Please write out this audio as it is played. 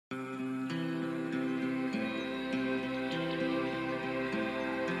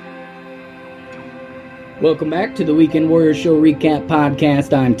Welcome back to the Weekend Warriors Show Recap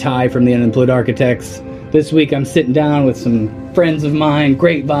Podcast. I'm Ty from the Unemployed Architects. This week I'm sitting down with some friends of mine,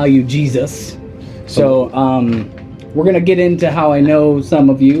 Great Value Jesus. So we're going to get into how I know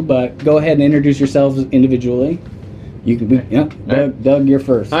some of you, but go ahead and introduce yourselves individually. You can Doug, you're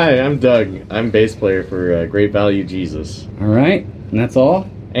first. Hi, I'm Doug. I'm bass player for Great Value Jesus. All right, and that's all?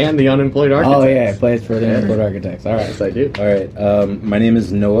 And the Unemployed Architects. Oh yeah, plays for the Unemployed Architects. All right. Yes, I do. All right, my name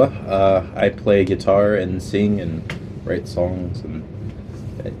is Noah. I play guitar and sing and write songs and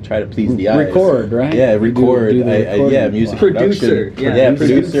I try to please the eyes. Record, right? Yeah, record. Yeah, music Producer. production. Yeah,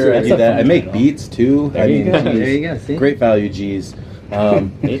 producer. I do that. I make beats too. There you go. There you go. See? Great Value G's.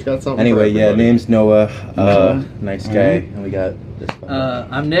 He's got something. Anyway, for name's Noah. Nice guy. Alright. And we got this one.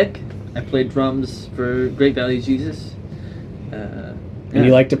 I'm Nick. I play drums for Great Value Jesus. And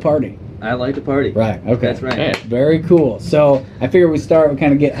you like to party. I like to party. Right, okay. That's right. Yeah. Very cool. So I figure we start, we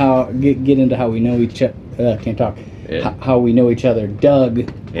kind of get into how we know each other. Can't talk. Yeah. How we know each other. Doug,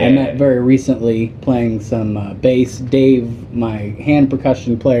 Yeah. I met very recently playing some bass. Dave, my hand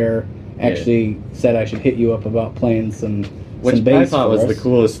percussion player, actually said I should hit you up about playing some Which bass I thought for was us. the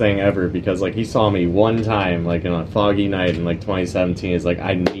coolest thing ever because like he saw me one time like in a foggy night in like 2017. He's like,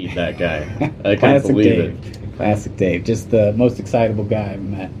 I need that guy. I couldn't Classic believe Dave. it. Classic Dave. Just the most excitable guy I've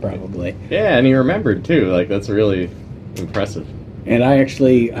met, probably. Yeah, and he remembered too. Like that's really impressive. And I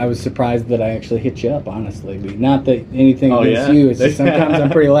was surprised that I actually hit you up, honestly. Not that anything Oh, against yeah? you. It's just sometimes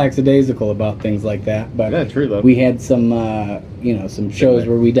I'm pretty lackadaisical about things like that. But Yeah, true though. we had some, some shows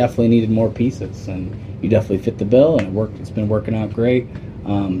where we definitely needed more pieces, and you definitely fit the bill, and it worked. It's been working out great.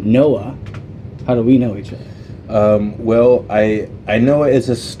 Noah, how do we know each other? Well, I know it's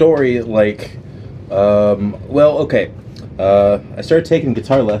a story like, okay. I started taking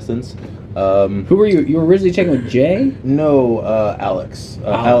guitar lessons. Who were you? You were originally checking with Jay? No, Alex.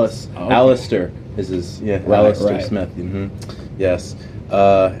 Alice. Oh, okay. Alistair is his, Right, Alistair right. Smith. Yes.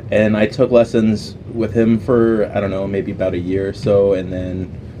 And I took lessons with him for, I don't know, maybe about a year or so, and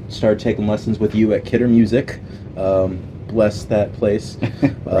then started taking lessons with you at Kidder Music. Bless that place.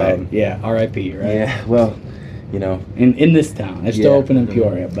 Right. Yeah. R.I.P. Right. Yeah, well, you know. In this town, it's still Yeah. open in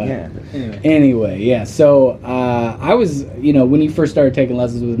Peoria, but. Yeah. Anyway, yeah. So I was, when you first started taking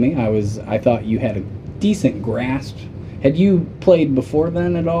lessons with me, I thought you had a decent grasp. Had you played before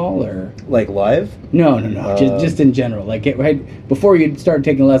then at all, or Like live? no? Just in general. Like before you started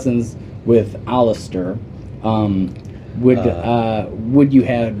taking lessons with Alistair, would you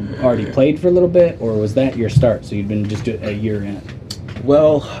had already played for a little bit, or was that your start? So you'd been just a year in.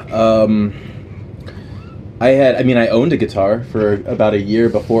 Well, I owned a guitar for about a year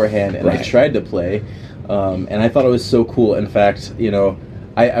beforehand, and Right. I tried to play, and I thought it was so cool. In fact,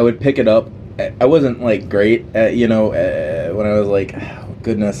 I would pick it up. I wasn't like great at, when I was like, oh,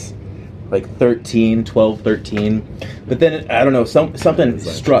 goodness, like 12, 13. But then, I don't know, something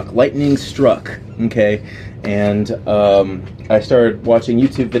struck, lightning struck, okay? And I started watching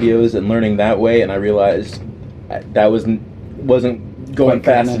YouTube videos and learning that way, and I realized that wasn't going Quite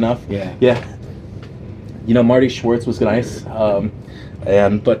fast kinda, enough. yeah. Marty Schwartz was nice,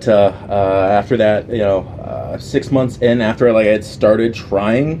 but after that, 6 months in, after I had started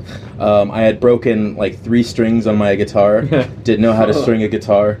trying, I had broken like 3 strings on my guitar. Didn't know how to string a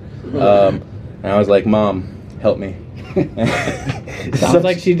guitar, and I was like, "Mom, help me." Sounds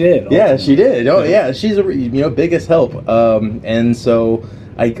like she did. Yeah, she did. Oh, yeah, she's a biggest help. And so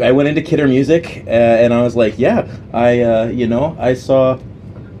I went into Kidder Music, and I was like, yeah, I saw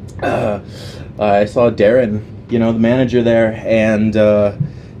Darren, the manager there, and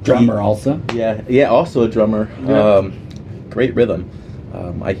Drummer also. Yeah, also a drummer. Yeah. Great rhythm,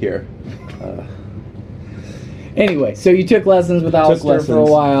 I hear. Anyway, so you took lessons with Alistair for a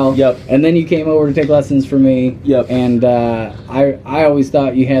while. Yep. And then you came over to take lessons for me. Yep. And I always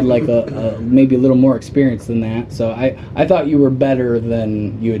thought you had like a maybe a little more experience than that. So I thought you were better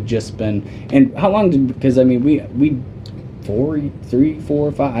than you had just been. And how long because we 3,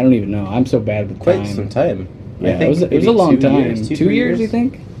 4, 5, I don't even know. I'm so bad with Quite time. some time. Yeah, I think it was maybe a long 2 time. years, 2 3 years, you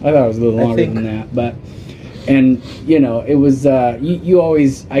think? I thought it was a little longer than that. But and it was you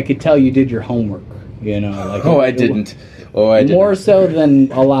always, I could tell you did your homework. Like I didn't. More so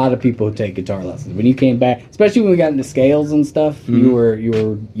than a lot of people who take guitar lessons. When you came back, especially when we got into scales and stuff, Mm-hmm. you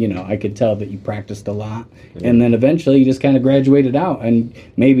were, I could tell that you practiced a lot. Yeah. And then eventually you just kind of graduated out. And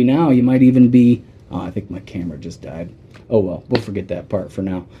maybe now you might even be, I think my camera just died. Oh, well, we'll forget that part for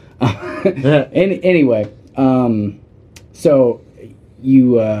now. Anyway, so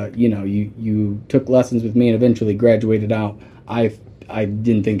you took lessons with me and eventually graduated out. I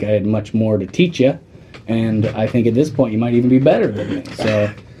didn't think I had much more to teach you. And I think at this point you might even be better than me.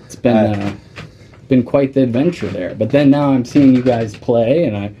 So it's been been quite the adventure there. But then now I'm seeing you guys play,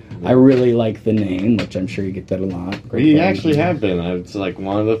 and I really like the name, which I'm sure you get that a lot. We actually have been. It's like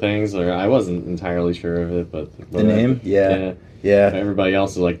one of the things where I wasn't entirely sure of it, but the name, yeah. Everybody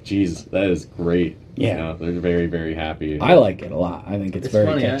else is like, "Geez, that is great." Yeah, you know, they're very, very happy. I like it a lot. I think it's very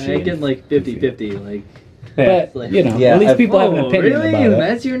funny. catchy. I get like 50-50, like. But like, you know, at least people have an opinion really? about it.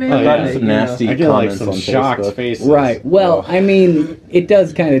 That's your name? I've gotten some nasty I get like comments some on shocked Facebook. faces. Right. Well, I mean, it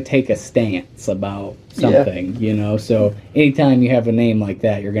does kind of take a stance about something, you know. So anytime you have a name like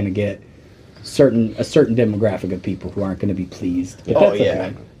that, you're going to get a certain demographic of people who aren't going to be pleased. But that's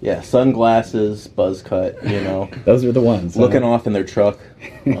okay. Yeah, sunglasses, buzz cut, you know. Those are the ones. Looking off in their truck.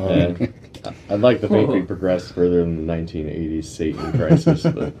 I'd like to think we progressed further than the 1980s Satan crisis,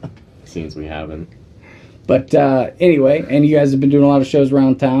 but seems we haven't. But anyway, and you guys have been doing a lot of shows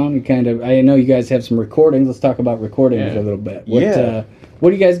around town. I know you guys have some recordings. Let's talk about recordings a little bit. What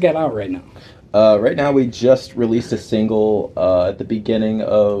do you guys got out right now? Right now, we just released a single at the beginning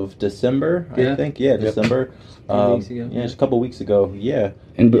of December, I think. Yeah, December. Weeks ago. Yeah, just a couple weeks ago. Yeah.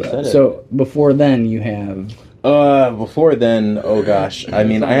 And so before then, you have... Before then, oh gosh. I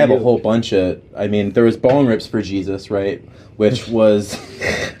mean, I have a whole bunch of... I mean, there was Bone Rips for Jesus, right? Which was...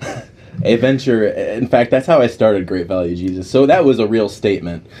 a venture. In fact, that's how I started Great Value Jesus. So that was a real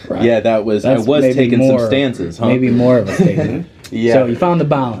statement. Right. Yeah, that was. I was taking some stances. Huh? Maybe more of a statement. Yeah. So you found the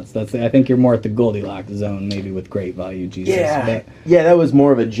balance. I think you're more at the Goldilocks zone, maybe with Great Value Jesus. Yeah. Yeah, that was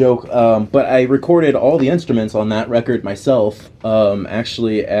more of a joke. But I recorded all the instruments on that record myself.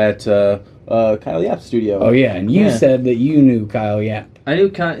 Actually, at Kyle Yap's studio. Oh yeah, and you said that you knew Kyle Yap. I knew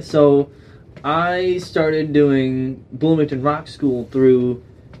Kyle. So I started doing Bloomington Rock School through.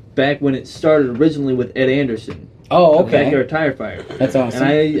 Back when it started originally with Ed Anderson. Oh, okay. Backyard Tire Fire. That's awesome.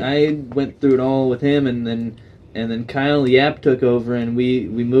 And I went through it all with him, and then Kyle Yap took over, and we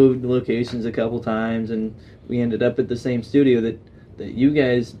moved locations a couple times, and we ended up at the same studio that you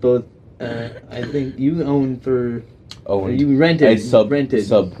guys both. I think you owned for. Oh, you rented. I sub-rented. It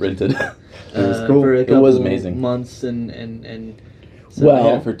was cool. For a couple it was amazing. Months and. So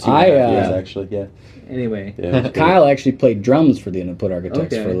well, for 2.5 years actually. Yeah. Anyway, Kyle actually played drums for the Unemployed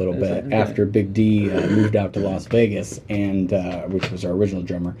Architects for a little bit after Big D moved out to Las Vegas, and which was our original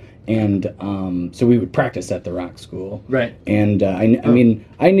drummer, and so we would practice at the rock school. Right. And I mean,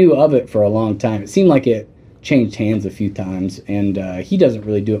 I knew of it for a long time. It seemed like it changed hands a few times, and he doesn't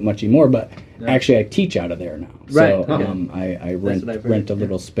really do it much anymore. But actually, I teach out of there now. Right. So I rent a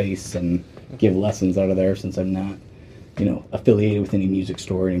little space and give lessons out of there since I'm not. Affiliated with any music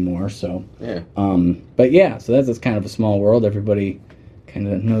store anymore. So, but yeah, so that's kind of a small world. Everybody kind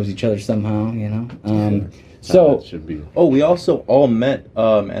of knows each other somehow, So, it should be. Oh, we also all met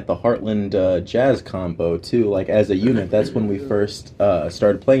at the Heartland Jazz Combo too, like as a unit. That's when we first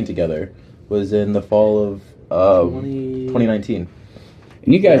started playing together. Was in the fall of 2019.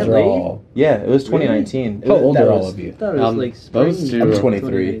 And you guys are all... Yeah, it was 2019. How old are all of you? I thought it was like spring. Those two I'm are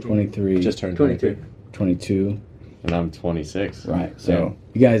 23. 23. Just turned 23. 22. And I'm 26. Right, so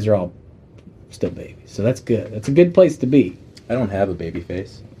you guys are all still babies. So that's good. That's a good place to be. I don't have a baby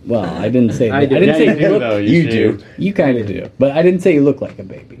face. Well, I didn't say that. I didn't say you do, though. You do. You kind of do. But I didn't say you look like a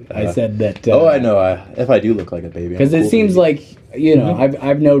baby. I said that... I know. If I do look like a baby. Because it seems like,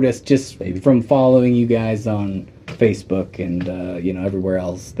 I've noticed just from following you guys on Facebook and, everywhere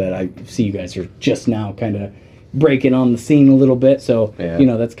else that I see you guys are just now kind of breaking on the scene a little bit. So,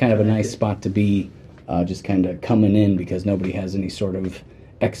 that's kind of a nice spot to be. Just kind of coming in because nobody has any sort of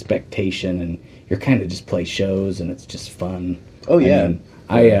expectation, and you're kind of just play shows and it's just fun. Oh yeah,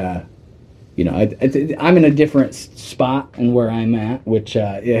 I'm in a different spot and where I'm at, which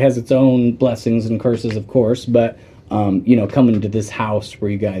it has its own blessings and curses, of course. But coming to this house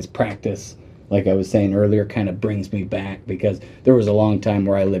where you guys practice, like I was saying earlier, kind of brings me back because there was a long time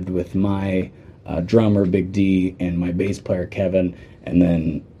where I lived with my drummer Big D and my bass player Kevin, and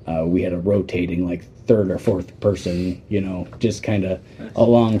then we had a rotating like third or fourth person, just kind of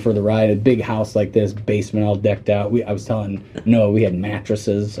along for the ride. A big house like this, basement all decked out. I was telling Noah we had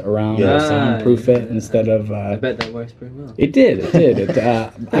mattresses around to soundproof it instead of... I bet that works pretty well. It did.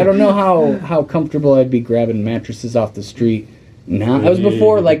 I don't know how comfortable I'd be grabbing mattresses off the street. No, that was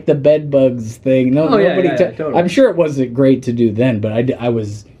before like the bed bugs thing. Totally. I'm sure it wasn't great to do then, but I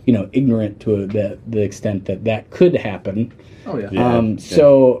was ignorant to the extent that could happen. Oh yeah.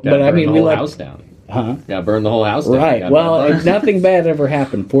 But I mean, we let house down. Huh? Yeah, burn the whole house down. Right. Well, nothing bad ever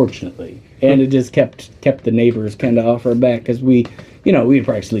happened, fortunately, and it just kept the neighbors kind of off our back because we'd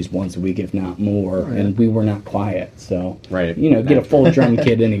practice at least once a week, if not more, and we were not quiet. So get a full drum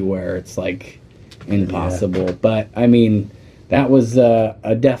kit anywhere, it's like impossible. Yeah. But I mean, that was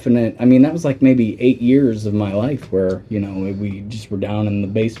a definite. I mean, that was like maybe 8 years of my life where we just were down in the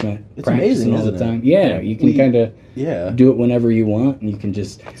basement It's practicing amazing, all the isn't it? time. Yeah, you can kind of do it whenever you want, and you can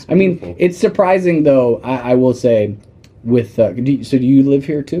just. I mean, beautiful. it's surprising though. I will say, with so do you live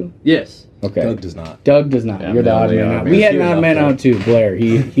here too? Yes. Okay. Doug does not. Doug does not. Yeah, You're the I'm odd the man odd out. man. We had an You're odd not man there. out too, Blair.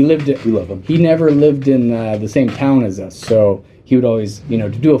 He lived. We love him. He never lived in the same town as us, so he would always, to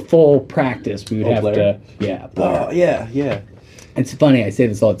do a full practice, we would have Blair? to. Yeah, Blair. Oh yeah. It's funny, I say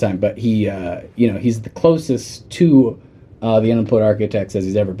this all the time, but he, he's the closest to the Unemployed Architects as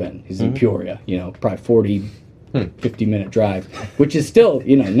he's ever been. He's in Peoria, probably 40, 50-minute drive, which is still,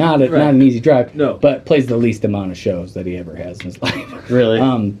 not an easy drive, No. but plays the least amount of shows that he ever has in his life. Really?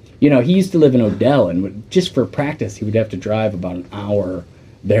 He used to live in Odell, and just for practice, he would have to drive about an hour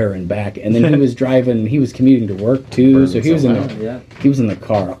there and back, and then he was commuting to work too, Burning so he was in some the he was in the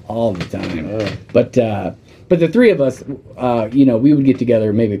car all the time. But the three of us, we would get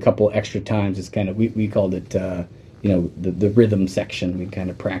together maybe a couple extra times. It's kind of we called it, the rhythm section. We kind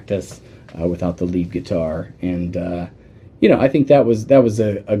of practice without the lead guitar, and I think that was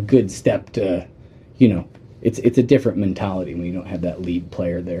a good step to, it's a different mentality when you don't have that lead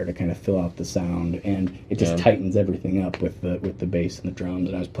player there to kind of fill out the sound, and it just tightens everything up with the bass and the drums.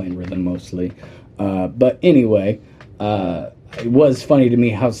 And I was playing rhythm mostly, but anyway, it was funny to me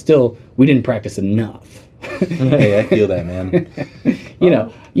how still we didn't practice enough. Hey, I feel that, man.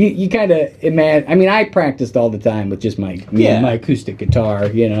 You kind of imagine. I mean, I practiced all the time with just my acoustic guitar. I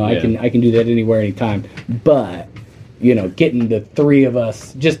can do that anywhere, anytime. But getting the three of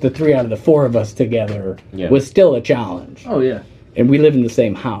us, just the three out of the four of us together, was still a challenge. Oh yeah. And we live in the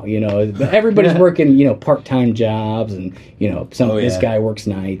same house. Everybody's working part-time jobs, and this guy works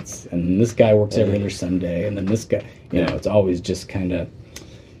nights, and this guy works every other Sunday, and then this guy. It's always just kind of.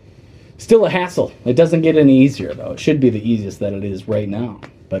 Still a hassle. It doesn't get any easier, though. It should be the easiest that it is right now.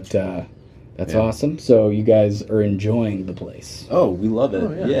 But that's awesome. So you guys are enjoying the place. Oh, we love it.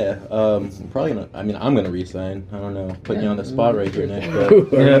 Oh, yeah. Probably gonna. I mean, I'm gonna resign. I don't know. Putting you on the spot right here, Nick.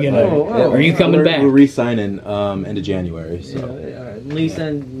 Are you coming back? We're resigning end of January. So Lease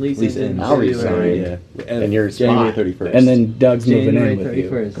in. I'll resign. Yeah. And you're January spot. 31st. And then Doug's moving January in with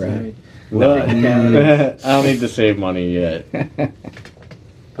 31st. you, right? Well, I don't need to save money yet.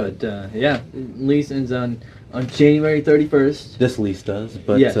 But lease ends on January 31st. This lease does,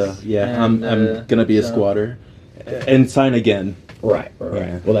 but Yes. I'm And, gonna be a so- squatter and sign again. Right.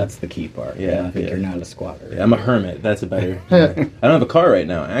 Yeah. Well, that's the key part. Yeah, I think yeah. you're not a squatter. Yeah, I'm a hermit. That's a better. I don't have a car right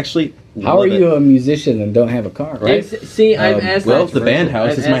now. Actually, How are love you it. a musician and don't have a car? Right? See, I've asked well, that the band question.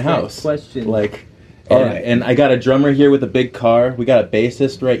 house I've is my asked that house. question. Like, All and, right. and I got a drummer here with a big car. We got a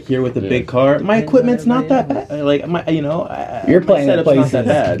bassist right here with a big car. My equipment's not that bad. Like You're playing my at setup's places. not that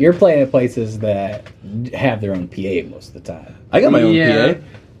bad. You're playing at places that have their own PA most of the time. I got my own Yeah. PA.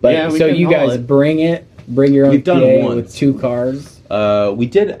 But Yeah, we so can you haul guys it. bring your own We've done PA once. with 2 cars.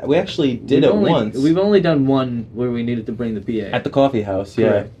 We actually did it once We've only done one where we needed to bring the PA. at the coffee house.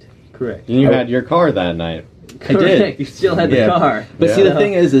 Yeah. Correct. And you had your car that night. I did. Correct. You still had the Yeah. car. But see, Yeah. the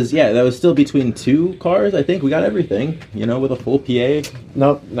thing is that was still between 2 cars. I think we got everything, with a full PA.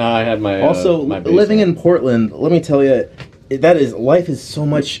 Nope. No, I had my. Also, my living basement. in Portland, let me tell you, life is so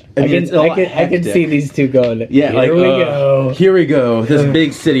much. I mean, it's a lot I can hectic. see these two going. Yeah, here we go. Here we go. This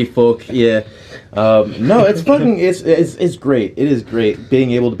big city folk. Yeah. No, it's fucking. It's great. It is great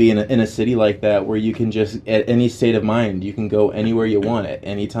being able to be in a city like that where you can just at any state of mind you can go anywhere you want at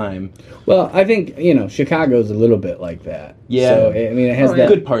any time. Well, I think Chicago's a little bit like that. Yeah. So I mean, it has that.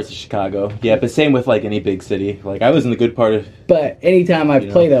 Good parts of Chicago. Yeah, but same with like any big city. Like I was in the good part of. But anytime I've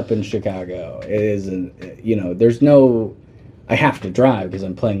played up in Chicago, it isn't. There's no. I have to drive because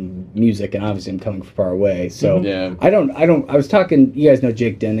I'm playing music, and obviously I'm coming from far away. So Yeah. I don't. I was talking. You guys know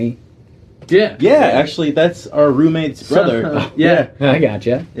Jake Denny? Yeah. Yeah, actually, that's our roommate's brother. Yeah. I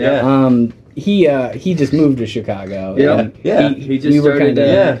gotcha. Yeah. He just moved to Chicago. Yeah. and Yeah. He just we were started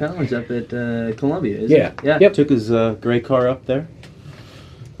kinda- college up at Columbia. Isn't Yeah. He? Yeah. Yep. Took his gray car up there.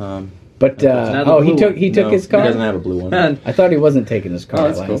 But not the he blue took one. he took No, his car. He doesn't have a blue one. And I thought he wasn't taking his car Oh,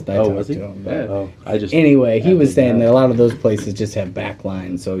 that's last cool. I Oh, talked was he? to him. But Oh, I just. anyway, he was saying that. that a lot of those places just have back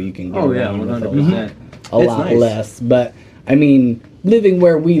lines, so you can get oh yeah, around with 100%. a It's lot nice. less. But I mean, living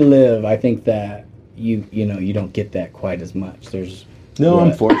where we live, I think that you don't get that quite as much. There's No, I'm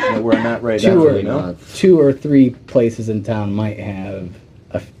what, fortunate where I'm at right Two now. or- You know? 2 or 3 places in town might have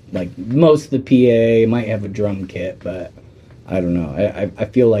like most of the PA might have a drum kit, but I don't know. I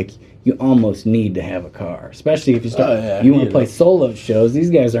feel like you almost need to have a car, especially if you start. You want to play solo shows. These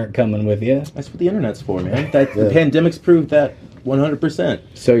guys aren't coming with you, That's what the internet's for, man. The pandemic's proved that 100%.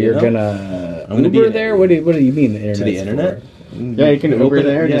 so you're know? gonna I'm gonna be Uber in- there. What do you mean the internet? To the internet? Yeah, you can Uber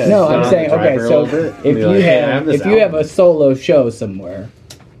there. Yeah. Just No, sit I'm on saying, the okay, driver a so little bit, if be you like, "Hey, I have this if you have album." a solo show somewhere,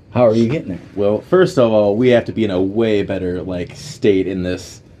 how are you getting there? Well, first of all, we have to be in a way better like state in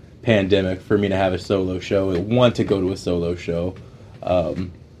this pandemic for me to have a solo show. I want to go to a solo show.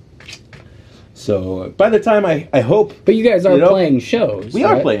 So by the time I hope But you guys are You know, playing shows. we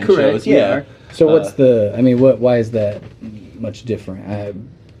are right? playing Correct, shows, we yeah. are. So what's the? I mean, why is that much different?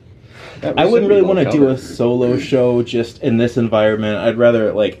 I wouldn't really want to do a solo show just in this environment. I'd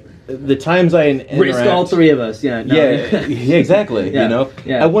rather like the times I interact. Risk all three of us. Yeah. No. Yeah, exactly. Yeah, You know,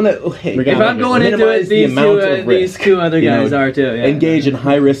 yeah. I want to. Hey, We If gotta I'm going into minimize it, the amount of these risk, two other you know, guys are too. Yeah. engage in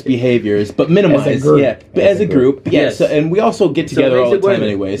high risk behaviors, but minimize. As a group. Yeah, but as a group. Yeah. Yes. So, and we also get So it together makes all the it worth time it.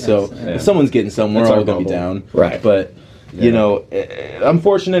 anyway. Yes, So yeah. if someone's getting some, we're That's all our gonna be bubble. down. Right. But you know, I'm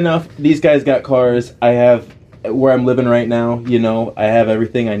fortunate enough. These guys got cars. I have. Where I'm living right now, you know, I have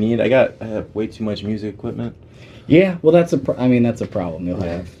everything I need. I have way too much music equipment. Yeah, well, that's that's a problem you'll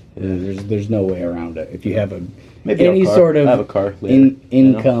have. There's no way around it. If you have Maybe any a car. sort of I have a car later,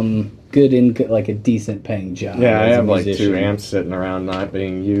 income, good income, like a decent paying job. Yeah, I as a have like musician, 2 amps sitting around not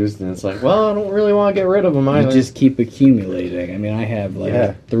being used, and it's like, well, I don't really want to get rid of them You either. just keep accumulating. I mean, I have like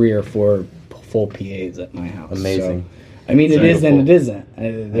Yeah. 3 or 4 full PAs at my house. Amazing. So, I mean, it is and it Beautiful. isn't.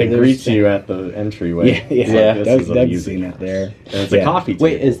 It There's- greets you at the entryway. Yeah, yeah. It's like, this Doug, is a Doug's music seen it house. there. And it's Yeah. a coffee table.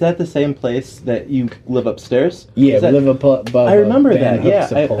 Wait, is that the same place that you live upstairs? Yeah, Is that- we live above. I remember Van that. Yeah,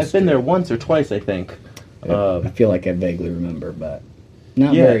 Hook's I've upholstery. been there once or twice, I think. I feel like I vaguely remember, but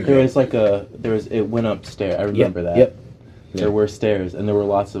not Yeah, very there good. was like it went upstairs. I remember that. Yep. There were stairs, and there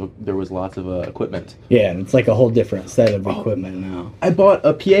was lots of equipment. Yeah, and it's like a whole different set of Oh. equipment now. I bought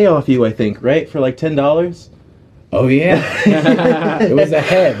a PA off you, I think, right, for like $10. Oh yeah, it was a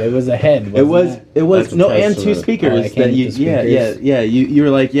head. It was a head. It was That's a no, and testament. 2 Oh, speakers I can't that get you the speakers. yeah you were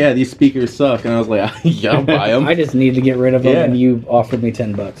like, yeah, these speakers suck, and I was like, yeah, I'll buy them. I just needed to get rid of them, Yeah. and you offered me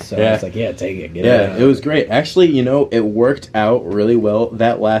 $10, so I Yeah. was like, "Yeah, take it, get Yeah, it." it was great. Actually, you know, it worked out really well.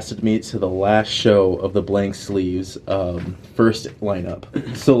 That lasted me to the last show of the Blank Sleeves first lineup.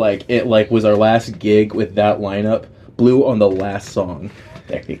 So like it was our last gig with that lineup. Blew on the last song.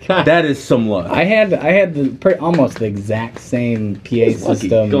 There you go. That is some luck. I had almost the exact same PA Lucky.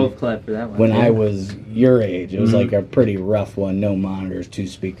 system Golf clap for that one. when Yeah. I was your age. It was Mhm. like a pretty rough one, no monitors, 2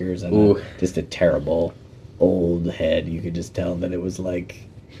 speakers, and Ooh. just a terrible old head. You could just tell that it was like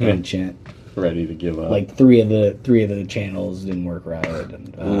ancient. Ready to give up. Like three of the channels didn't work right,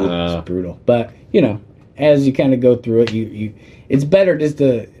 and it's brutal. But you know, as you kind of go through it, you it's better just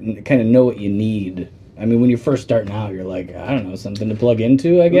to kind of know what you need. I mean, when you're first starting out, you're like, I don't know, something to plug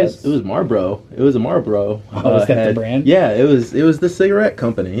into, I guess. It was Marlboro. It was a Marlboro. Oh, is that the brand? Yeah, it was the cigarette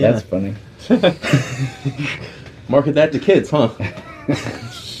company. Yeah, That's funny. market that to kids, huh?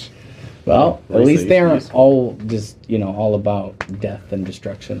 Well, At at least least they they used to aren't use it. all just all about death and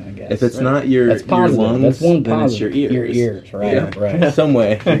destruction, I guess. If it's Right. not your That's positive. your lungs, That's one then positive. it's your ears. Your ears, right? Yeah. Right. Some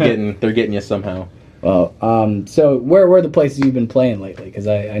way they're getting you somehow. Well, so where are the places you've been playing lately? Because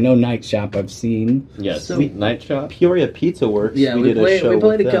I know Night Shop I've seen. yes, So- Night Shop. Peoria Pizza Works. Yeah, we did a show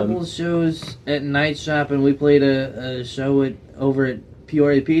played a with them. couple shows at Night Shop, and we played a show over at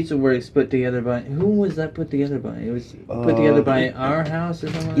Peoria Pizza Works put together by who was that put together by? It was put together by Our House or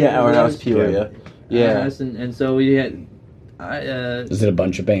something. Yeah, our house Peoria. Peoria. Our Yeah. House, and so we had. Is it a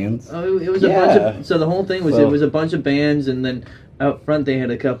bunch of bands? Oh, it was a Yeah. bunch of. So the whole thing was Well- it was a bunch of bands, and then out front they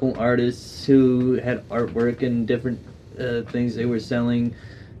had a couple artists who had artwork and different things they were selling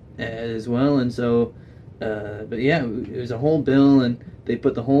as well, and so. But yeah, it was a whole bill, and they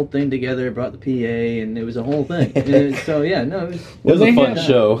put the whole thing together, brought the PA, and it was a whole thing. And so yeah, no, it was. It was Well, a they fun had-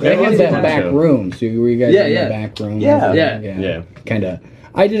 show. They It had was a that fun back show. room, so were you guys Yeah, in yeah. the back room? Yeah. Yeah. Kind of.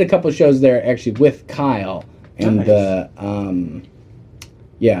 I did a couple shows there actually with Kyle, and Nice.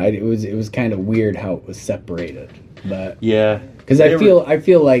 it was kind of weird how it was separated, but Yeah. because They I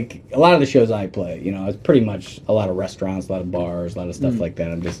feel like a lot of the shows I play, it's pretty much a lot of restaurants, a lot of bars, a lot of stuff like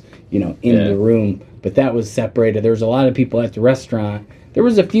that. I'm just in Yeah. the room, but that was separated. There was a lot of people at the restaurant. There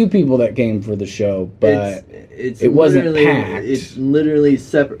was a few people that came for the show, but It's it wasn't literally- packed. It's literally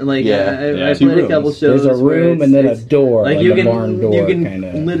separate. Like Yeah. I Two played a rooms. couple shows. there's a where room and then a it's- door, like you a can barn door, you can kind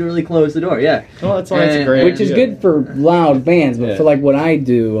of. literally close the door. Yeah. Well, that's why it's a great. Which is idea. good for loud bands, but Yeah. for like what I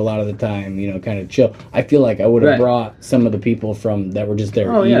do a lot of the time, kind of chill. I feel like I would have Right. brought some of the people from that were just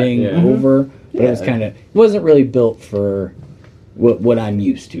there Oh, yeah. eating Yeah. over, but it was Yeah. kind of it wasn't really built for what I'm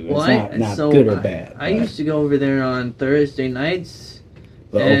used to. It's Well, not so good or bad. I used to go over there on Thursday nights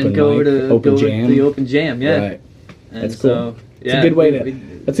the and open go mic, to open go to jam. the open jam. Yeah. Right. And That's so, cool. It's yeah, a good way to. we-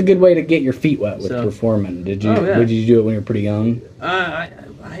 That's a good way to get your feet wet with So- performing. Did you? Oh, yeah. Did you do it when you were pretty young? I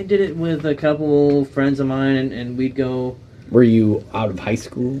did it with a couple friends of mine, and we'd go Were you out of high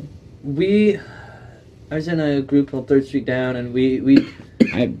school? I was in a group called Third Street Down, and we'd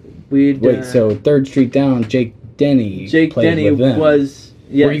Wait, so Third Street Down, Jake Denny played Denny with them. was,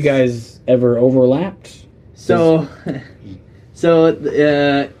 yes. Were you guys ever overlapped? So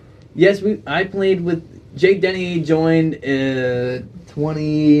yes, I played with Jake Denny. Joined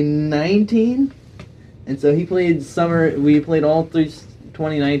 2019, and so he played summer. We played all through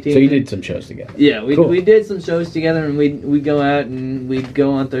 2019. So you did some shows together. Yeah, we Cool. we did some shows together, and we'd go out and we'd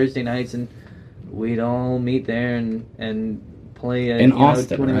go on Thursday nights, and we'd all meet there and play In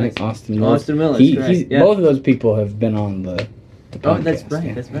Austin, 20 right? minutes. Austin Mills. Austin Mills, correct, yeah. Both of those people have been on the podcast. Oh, that's right.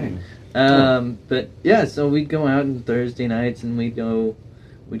 yeah. That's right. But yeah, so we'd go out on Thursday nights and we'd go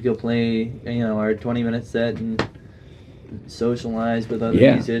play, our 20-minute set and socialize with other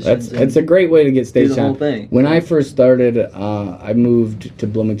musicians. It's a great way to get stage do the time. whole thing. When I first started, I moved to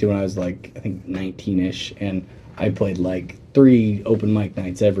Bloomington when I was like, I think 19-ish, and I played like 3 open mic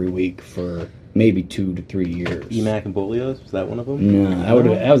nights every week for maybe 2 to 3 years. Emac and Bolio's, was that one of them? No,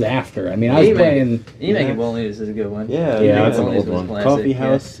 that was after. I mean, I was playing. Emac and Bolio's is a good one. Yeah, that's an Bolio's old was one. classic, Coffee yeah.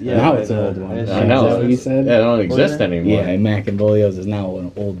 House. Yeah, Now it's an old one. Is I know. Is that what you said? Yeah, they don't exist What is that? anymore. Yeah, Mac and Bolio's is now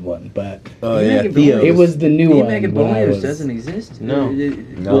an old one, but Oh Emac yeah, and Theo's. it was the new one. Emac and when I Bolio's was- doesn't exist. No.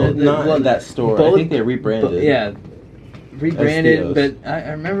 No. Not in that store. I think they rebranded. Yeah, rebranded. Theo's. But I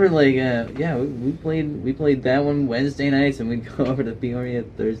remember like we played that one Wednesday nights, and we'd go over to Peoria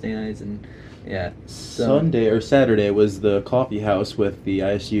Thursday nights, and yeah. So, Sunday or Saturday was the coffee house with the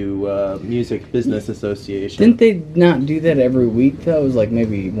ISU Music Business Association. Didn't they not do that every week though? It was like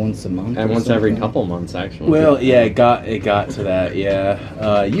maybe once a month. And or once every something? couple months, actually. Well, yeah, it got to that.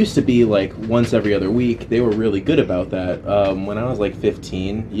 Yeah, it used to be like once every other week. They were really good about that. When I was like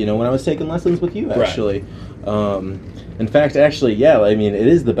 15, when I was taking lessons with you, actually. In fact, actually, yeah. I mean, it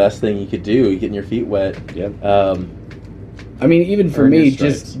is the best thing you could do, getting your feet wet. Yep. I mean, even for Earn me,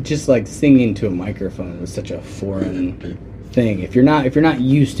 your stripes. just like singing to a microphone was such a foreign thing. If you're not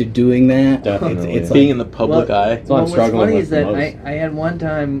used to doing that, Definitely. it's Being like, in the public eye. That's what I'm what's struggling funny with is that the most. I had one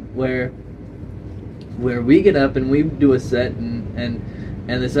time where we get up and we do a set and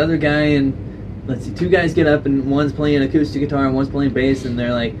this other guy and let's see, 2 guys get up and one's playing acoustic guitar and one's playing bass, and they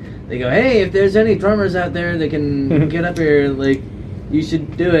go, hey, if there's any drummers out there that can get up here, like, you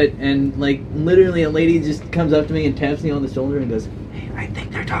should do it. And like literally a lady just comes up to me and taps me on the shoulder and goes, hey, I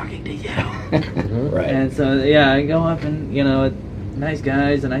think they're talking to you. right. And so yeah, I go up and nice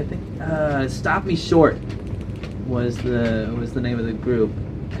guys, and I think Stop Me Short was the name of the group.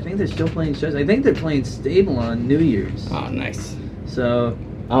 I think they're still playing shows. I think they're playing Stable on New Year's. Oh, nice. So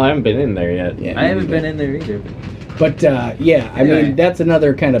Oh, I haven't been in there yet. Yeah, I haven't been in there either. But yeah, I Anyway. mean that's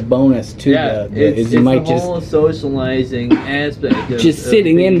another kind of bonus to it's you might the whole socializing aspect. just of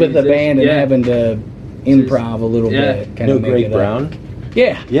sitting being in with the musician. band and Yeah. having to improv a little bit. Kind No, of make Greg it up. Brown.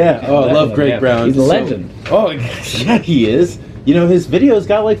 Yeah. Yeah. Oh, I love Greg Yeah. Brown. He's a So- legend. Oh, yeah, he is. His videos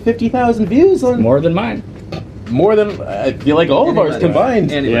got like 50,000 views on More than mine. more than I feel like all of ours Anybody.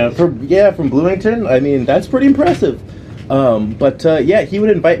 combined. Anybody. From Bloomington. I mean, that's pretty impressive. But he would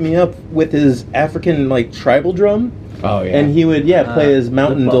invite me up with his African like tribal drum, Oh yeah. and he would play his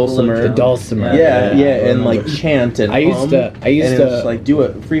mountain the buffalo dulcimer. the drum. dulcimer. Yeah, Yeah, and like remember. chant and I used hum, to and it was to like do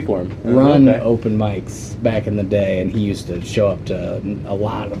it freeform. run Okay. open mics back in the day, and he used to show up to a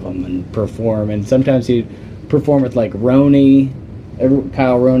lot of them and perform. And sometimes he'd perform with like Roney,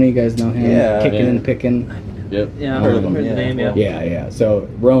 Kyle Roney. You guys know him? Yeah. Kicking Yeah. and picking. Yep. Yeah, I've Heard heard, of him, the yeah. name. Yeah. Yeah. So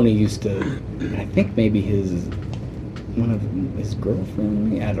Roney used to, I think maybe one of his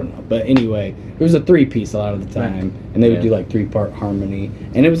girlfriend. I don't know, but anyway, it was a 3-piece a lot of the time, and they would Yeah. do like 3-part harmony,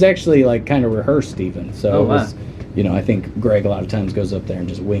 and it was actually like kind of rehearsed even. So Oh, it was, wow. I think Greg a lot of times goes up there and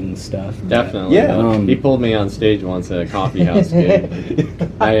just wings stuff. Definitely. Yeah. He pulled me on stage once at a coffee house gig.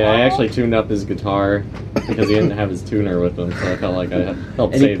 I actually tuned up his guitar because he didn't have his tuner with him, so I felt like I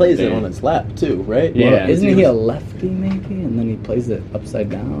helped And save he plays the it day. on his lap too, right? Yeah. Well, isn't he a lefty maybe, and then he plays it upside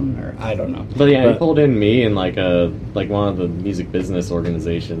down, or I don't know. But yeah, he pulled in me and like one of the music business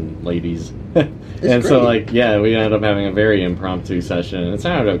organization ladies. And so great. we ended up having a very impromptu session, and it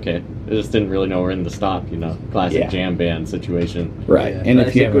sounded okay. I just didn't really know when to stop, classic Yeah. jam band situation. Right, Yeah. and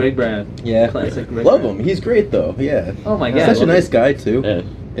if you Classic have Greg Brown. Yeah. Classic Greg Love Brown. him. He's great though. Yeah. Oh my Yeah, god. Such a nice guy too. Yeah.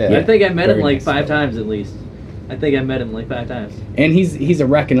 Yeah. I think I met him Very like nice 5 guy. times at least. I think I met him like 5 times. and he's a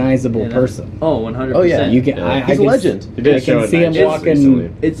recognizable person. Oh, 100%. Oh, yeah. You can, Yeah. I He's can a legend. He did I a show can at see him Night Shift walking recently.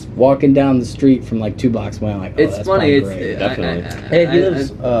 It's walking down the street from like 2 blocks away. I'm like, oh, it's that's funny. probably It's great. Definitely. Hey, he I-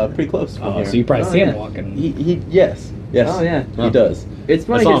 lives pretty close from Oh, here. so you probably Oh, see him yeah. walking. Yes. Oh yeah. He does. It's I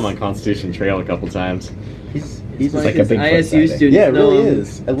funny. saw him 'cause on Constitution Trail a couple times. He's He's like a Bigfoot ISU sighting. students Yeah, it know really him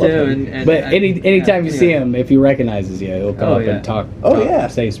is. I love too, him. and But I- anytime you yeah, see anyway. him, if he recognizes you, he'll come Oh, up yeah. and talk. Yeah.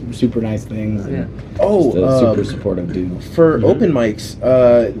 Say super nice things. Yeah. And Oh, just a super supportive dude. for Mm-hmm. open mics,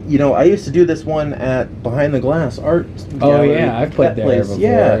 I used to do this one at Behind the Glass Art Oh, Gallery. yeah, I've played That there place. before,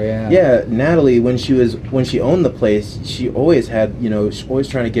 Yeah, yeah. Natalie, when she owned the place, she always had, always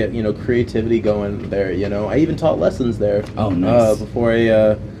trying to get, creativity going there. I even taught lessons there. Oh, nice. Before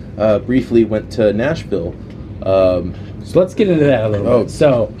I briefly went to Nashville. So let's get into that a little Oh. bit.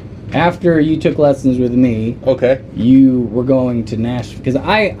 So, after you took lessons with me, Okay. you were going to Nashville because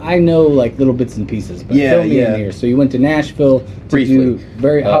I know like little bits and pieces, but Yeah, fill me yeah. in here. So you went to Nashville to Briefly. do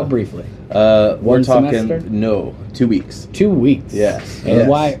how Uh, briefly? We're One talking semester? no, 2 weeks. 2 weeks. Yes, And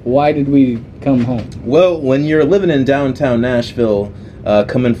yes. why did we come home? Well, when you're living in downtown Nashville,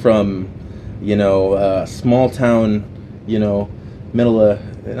 coming from, small town, middle of,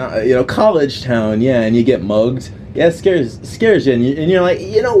 college town, yeah, and you get mugged, yeah, it scares you, and you're like,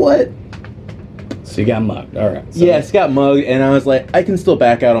 you know what? So you got mugged. All right. So Yes, got mugged, and I was like, I can still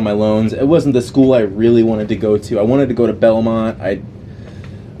back out on my loans. It wasn't the school I really wanted to go to. I wanted to go to Belmont.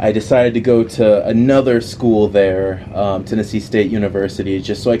 I decided to go to another school there, Tennessee State University,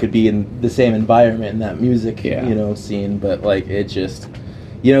 just so I could be in the same environment in that music, Yeah. scene. But like, it just,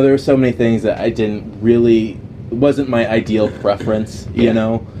 there were so many things that I didn't really, it wasn't my ideal preference,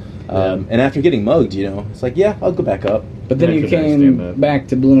 Yeah. And after getting mugged, it's like, yeah, I'll go back up. But then I you could understand came that. back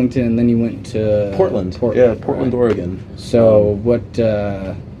to Bloomington, and then you went to Portland, yeah, Portland, right. Oregon. So what's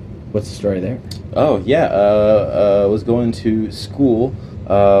the story there? Oh yeah, I was going to school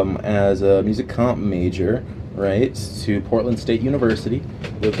as a music comp major, right, to Portland State University.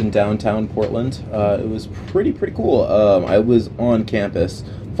 Lived in downtown Portland. It was pretty cool. I was on campus.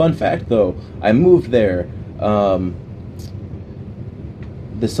 Fun fact though, I moved there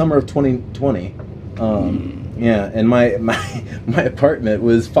the summer of 2020. Yeah, and my apartment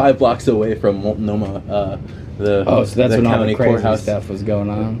was 5 blocks away from Multnomah. So that's the when all county the crazy courthouse stuff was going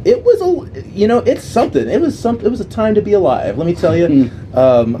on. It was it's something. It was a time to be alive. Let me tell you.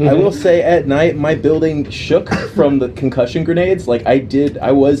 I will say, at night, my building shook from the concussion grenades. Like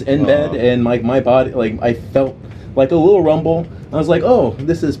I was in bed, and like my body, like I felt like a little rumble. I was like, oh,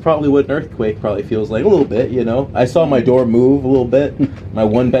 this is probably what an earthquake probably feels like a little bit. I saw my door move a little bit. My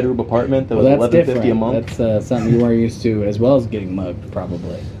 1-bedroom apartment that was Well, that's $11.50 a different. month. That's something you weren't used to, as well as getting mugged,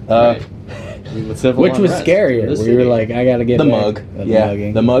 probably. Right. With civil Which was unrest scarier. in the Where you were city. like, I gotta get The back. mug, The yeah,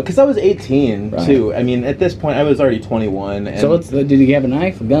 mugging. the mug, because I was 18 Right. too. I mean, at this point, I was already 21. And So did he have a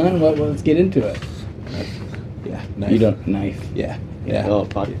knife, a gun? Let's get into it. yeah, knife. You don't knife. Yeah. Oh,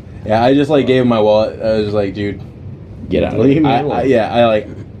 fuck it. Yeah, I just like gave him my wallet. I was just like, dude, Get out. Leave me I alone.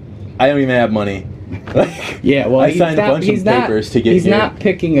 I don't even have money. Yeah, well, I he's signed a not, bunch of he's not, papers to get He's here. not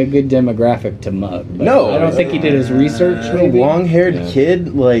picking a good demographic to mug. But No. I don't think he did his research. Maybe. Long-haired Yeah.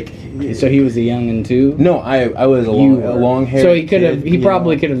 kid, like. So he was a youngin' too. No, I was a You were. long-haired. So he could have. kid, He you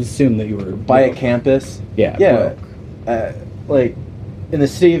probably know, could have assumed that you were by a broke. campus. Yeah. Yeah, broke. like in the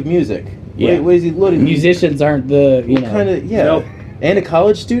city of music. Yeah. What is he looking? Musicians aren't the Kind of, yeah. Nope. And a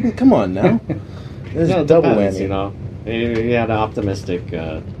college student. Come on now. There's Yeah, a it double depends, whammy. He had optimistic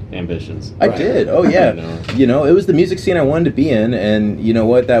ambitions. I Right. did. Oh yeah. You know. It was the music scene I wanted to be in, and you know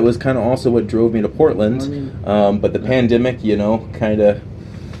what? That was kind of also what drove me to Portland. But the pandemic, kind of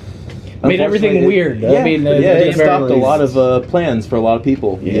Made everything weird. Yeah, I mean, it very stopped a least. lot of plans for a lot of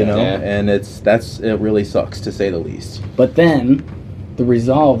people. Yeah. Yeah. And it really sucks to say the least. But then, the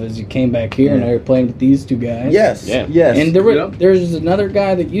resolve is you came back here and Yeah. now you're playing with these two guys. Yes. Yeah. Yes. And Yep. there's another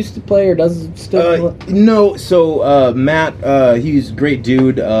guy that used to play or does still. No, so Matt, he's a great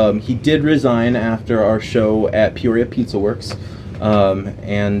dude. He did resign after our show at Peoria Pizza Works.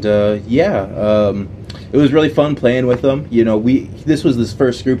 It was really fun playing with him. This was this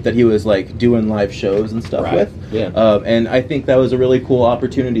first group that he was like doing live shows and stuff Right. with. Yeah. And I think that was a really cool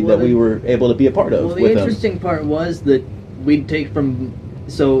opportunity Well, that we were able to be a part of Well, the with him. interesting part was that we'd take from.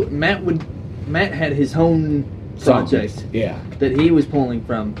 So Matt had his own project Yeah. that he was pulling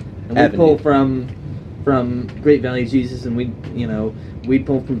from, and we'd Avenue. pull from Great Value Jesus, and we'd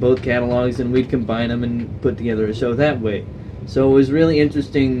pull from both catalogs, and we'd combine them and put together a show that way. So it was really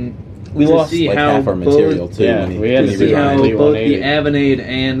interesting. We to lost see like how half our both- material too. Yeah, when he, we had when To he to see how resigned. resign. both the 180. Avenade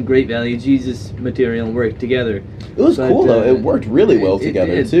and Great Value Jesus material worked together. It was But, cool though. It worked really well it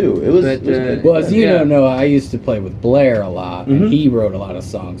together did. too. It was. But, it was good. Well, as you Yeah. don't know, I used to play with Blair a lot, Mhm. and he wrote a lot of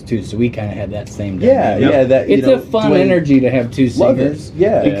songs too. So we kind of had that same. Yeah, dynamic. yeah. That It's a fun Dwayne- energy to have two Love it. singers.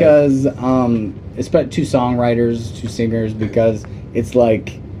 Yeah. Because it's about two songwriters, two singers, because it's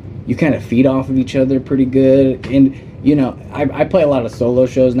like you kind of feed off of each other pretty good. And you know, I play a lot of solo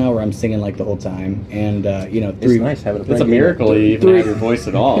shows now where I'm singing like the whole time, and you know, It's nice having a It's a miracle you even have your voice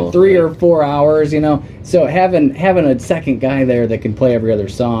at all. 3 or 4 hours, you know. So having a second guy there that can play every other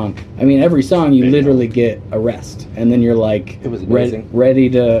song. I mean, every song you literally get a rest, and then you're like It was amazing. ready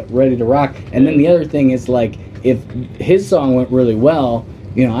to rock. And then the other thing is like if his song went really well,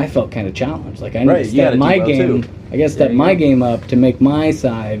 you know, I felt kind of challenged. Like I need to step my game. I got to step my game up to make my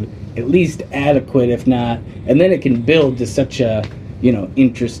side at least adequate, if not, and then it can build to such a, you know,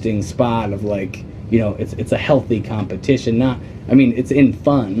 interesting spot of like, you know, it's a healthy competition. Not, I mean, it's in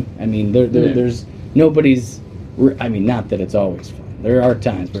fun. I mean, there's nobody's. I mean, not that it's always fun. There are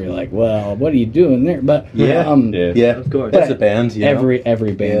times where you're like, well, what are you doing there? But yeah, of course. That's a band. You know?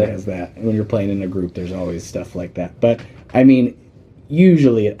 Every band has that. When you're playing in a group, there's always stuff like that. But I mean,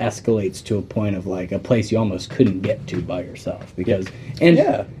 usually it escalates to a point of like a place you almost couldn't get to by yourself because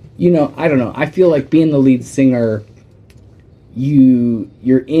you know, I don't know. I feel like being the lead singer,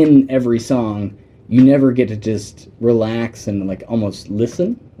 you're in every song. You never get to just relax and like almost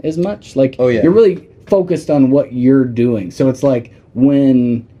listen as much. Like you're really focused on what you're doing. So it's like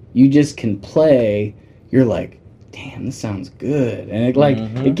when you just can play, you're like, damn, this sounds good. And it like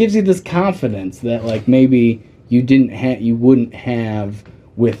it gives you this confidence that like maybe you wouldn't have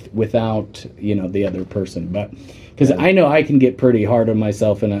without, you know, the other person. But because I know I can get pretty hard on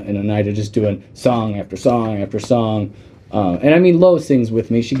myself in a night of just doing song after song after song. And I mean, Lo sings with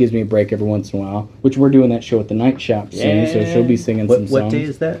me. She gives me a break every once in a while, which we're doing that show at the Night Shop soon, so she'll be singing some songs. What day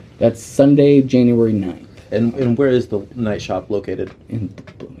is that? That's Sunday, January 9th. And where is the Night Shop located? In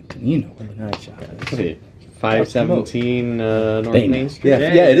Bloomington. You know where the Night Shop is. 517 North Main Street.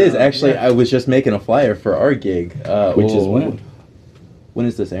 Yeah, it is. Actually, I was just making a flyer for our gig. Which is when? When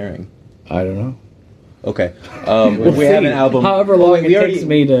is this airing? I don't know. Okay. We'll we have an album. However long it takes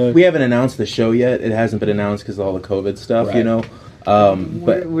me to... We haven't announced the show yet. It hasn't been announced because of all the COVID stuff, you know.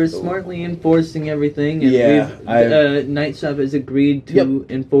 But we're smartly enforcing everything. And Night Shop has agreed to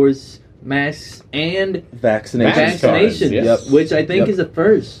enforce masks and vaccinations, which I think is a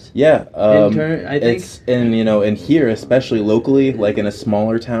first. Yeah, I think it's and here, especially locally, like in a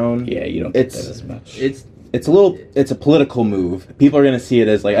smaller town. Yeah, you don't get that as much. It's a political move. People are gonna see it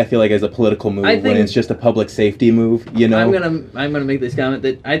as like I feel like as a political move when it's just a public safety move. You know, I'm gonna make this comment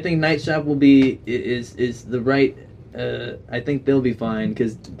that I think Night Shop will be is the right. I think they'll be fine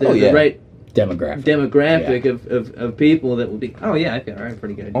because they're the right demographic of people that will be. Oh yeah, I feel all right,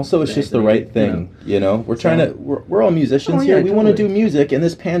 pretty good. Also, it's just the right thing. You know, we're trying to. We're all musicians here. We want to do music, and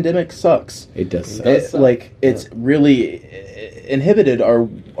this pandemic sucks. It does. It's really inhibited our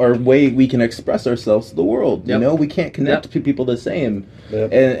way we can express ourselves to the world. You know, we can't connect to people the same.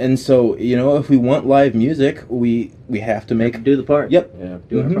 And so, you know, if we want live music, we have to do the part. Yep. Yeah.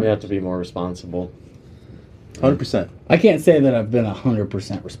 We have to be more responsible. 100%. I can't say that I've been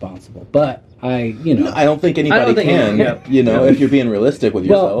 100% responsible, but I don't think anybody can. You know, if you're being realistic with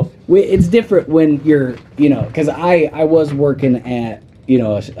yourself. Well, it's different when you're, you know, because I was working at, you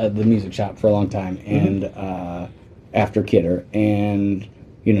know, the music shop for a long time, and after Kidder, and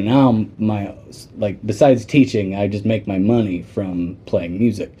you know, now besides teaching, I just make my money from playing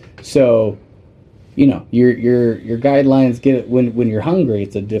music. So, you know, your guidelines get it when you're hungry.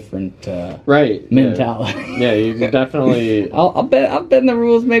 It's a different mentality. Yeah, you can definitely. I'll bend the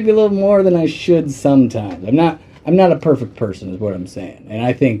rules maybe a little more than I should sometimes. I'm not a perfect person, is what I'm saying. And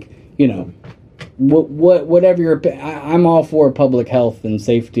I think, you know, whatever your I'm all for public health and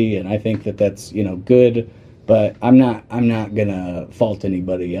safety, and I think that's, you know, good. But I'm not gonna fault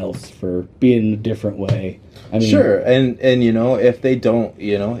anybody else for being a different way. I mean, sure, and you know, if they don't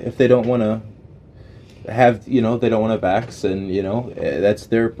want to have, you know, they don't want to vax, and you know, that's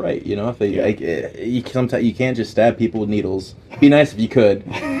their right. You know, if they sometimes you can't just stab people with needles. Be nice if you could.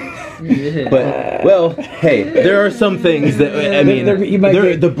 But well, hey, there are some things that I mean.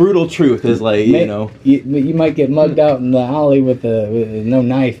 The brutal truth is like, you know, you might get mugged out in the alley with no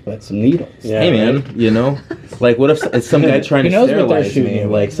knife but some needles. Yeah, hey man, you know, like what if it's some guy trying to sterilize me?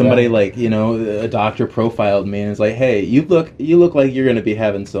 Like somebody like, you know, a doctor profiled me and is like, hey, you look like you're gonna be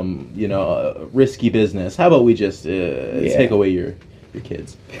having some, you know, risky business. How about we just take away your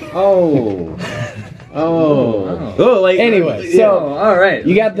kids? Like anyway, so all right.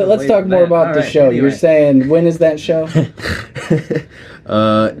 You got let's talk more about the show. Anyway. You're saying when is that show?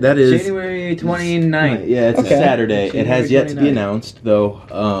 That is January 29th. Yeah, it's a Saturday. It has yet to be announced though.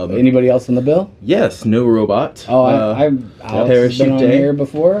 Anybody else on the bill? Yes, No Robot. I've been on here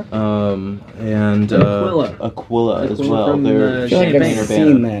before. And Aquila as well. I feel like I've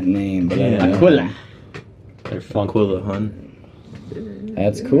seen that name, but Aquila. They're fun. Aquila, hun.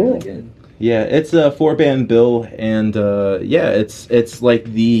 That's cool. Yeah, it's a 4-band bill, and it's like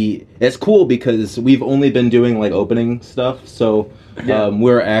it's cool because we've only been doing like opening stuff, so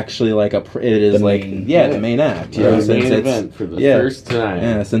we're actually like the main act. Yeah, the main event for the first time.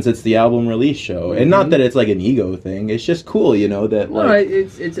 Yeah, since it's the album release show, and not that it's like an ego thing. It's just cool, that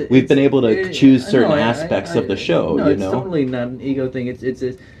like we've been able to choose certain aspects of the show. No, it's totally not an ego thing.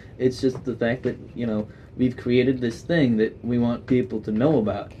 It's just the fact that we've created this thing that we want people to know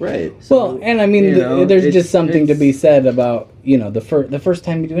about. Right. So, well, and I mean, there's just something to be said about the first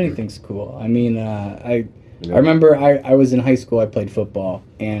time you do anything's cool. I mean, I remember I was in high school. I played football,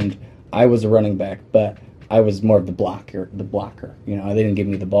 and I was a running back, but I was more of the blocker. They didn't give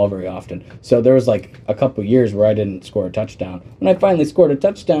me the ball very often. So there was like a couple years where I didn't score a touchdown. When I finally scored a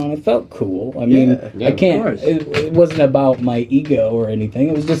touchdown, it felt cool. I mean, I can't. It wasn't about my ego or anything.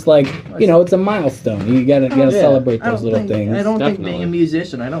 It was just like it's a milestone. You gotta celebrate those little things. I don't think being a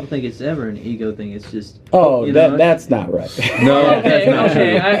musician. I don't think it's ever an ego thing. It's just that's not right. No.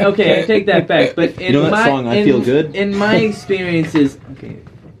 Okay, I take that back. But in that song, I Feel Good? In my experiences,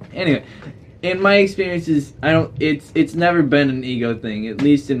 anyway. In my experiences, it's never been an ego thing. At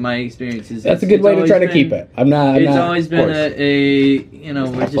least in my experiences, that's a good way to try to keep it. It's always been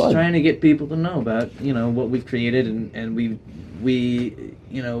we're just trying to get people to know about what we've created, and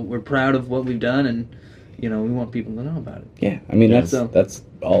we're proud of what we've done, and we want people to know about it. Yeah, I mean that's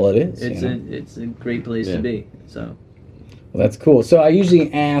all it is. It's a great place to be. So, well, that's cool. So I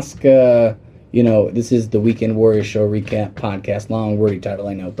usually ask, this is the Weekend Warrior Show recap podcast. Long wordy title,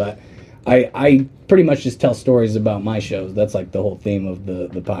 I know, but I pretty much just tell stories about my shows. That's like the whole theme of the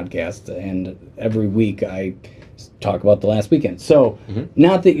podcast. And every week I talk about the last weekend. So,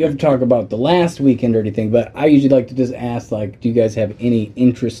 not that you have to talk about the last weekend or anything, but I usually like to just ask, like, do you guys have any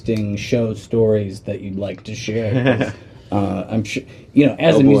interesting show stories that you'd like to share? I'm sure,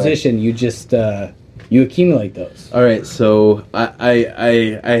 as a musician, you just... you accumulate those. All right, so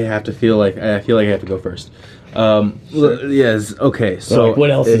I have to feel like I have to go first. Yes. Okay. So like,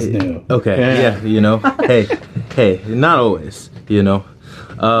 what else is new? Okay. Yeah. Hey. Not always.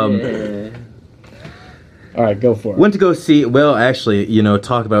 All right, go for it. Went to go see. Well, actually,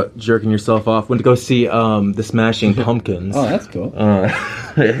 talk about jerking yourself off. Went to go see the Smashing Pumpkins. Oh, that's cool.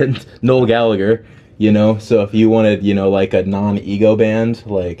 And Noel Gallagher. So if you wanted, like a non-ego band,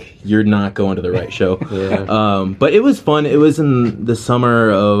 like you're not going to the right show. Yeah. But it was fun. It was in the summer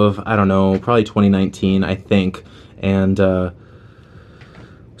of, I don't know, probably 2019, I think. And so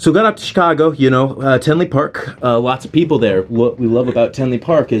got up to Chicago, Tenley Park. Lots of people there. What we love about Tenley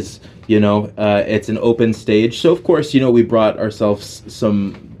Park is, it's an open stage. So of course, we brought ourselves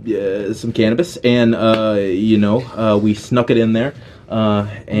some cannabis, and we snuck it in there.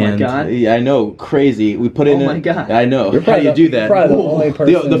 And my God. Yeah, I know, crazy. We put it in. Oh my God! I know. How do you do that? Probably the only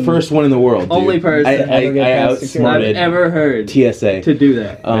person. The first one in the world. Dude. Only person I outsmarted I've ever heard TSA to do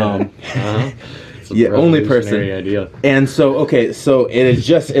that. Only person. Idea. And so it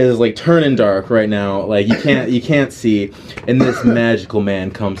is like turning dark right now. Like you can't see. And this magical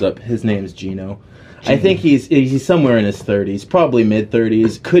man comes up. His name's Gino. I think he's somewhere in his 30s, probably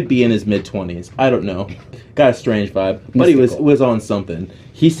mid-30s, could be in his mid-20s. I don't know. Got a strange vibe, but he was on something.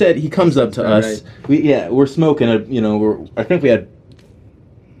 He said he comes up to us. Right. We're smoking. I think we had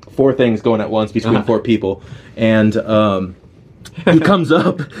 4 things going at once between 4 people, and he comes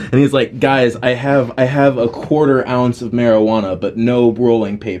up and he's like, "Guys, I have a 1/4 ounce of marijuana, but no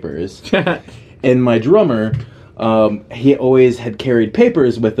rolling papers." And my drummer. He always had carried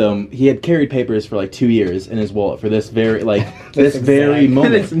papers with him. He had carried papers for like 2 years in his wallet for this very very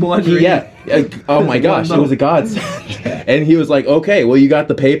moment. Oh my gosh, it was a godsend. And he was like, "Okay, well, you got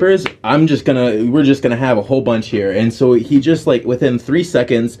the papers. We're just gonna have a whole bunch here." And so he just like within 3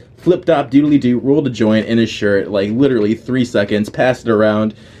 seconds, flip-top, doodly-doo, rolled a joint in his shirt, like literally 3 seconds, passed it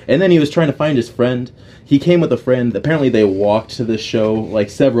around, and then he was trying to find his friend. He came with a friend. Apparently, they walked to the show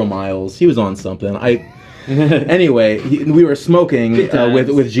like several miles. He was on something. Anyway, we were smoking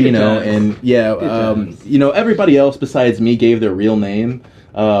with Gino, and everybody else besides me gave their real name.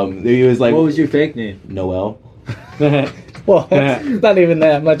 He was like, "What was your fake name?" Noel. Well, it's not even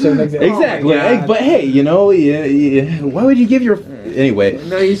that much of an example. Exactly. But hey, why would you give your... Anyway.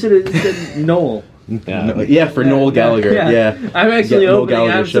 No, you should have said Noel. For Noel Gallagher. Yeah. I'm actually opening.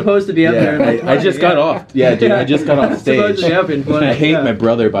 I'm supposed to be up there. I just got off. Yeah, dude. I just got off stage. I'm supposed to be up in front. I hate my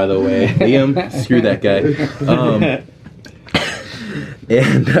brother, by the way. Liam, screw that guy.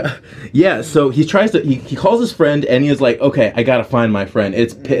 And so he tries to. He calls his friend, and he is like, "Okay, I gotta find my friend.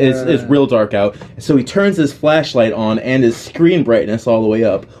 It's real dark out." So he turns his flashlight on and his screen brightness all the way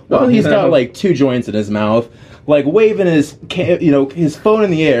up, while he's got like 2 joints in his mouth, like waving his phone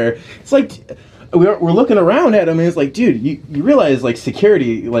in the air. It's like. We're looking around at him, and it's like, dude, you realize, like,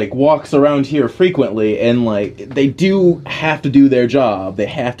 security, like, walks around here frequently, and, like, they do have to do their job. They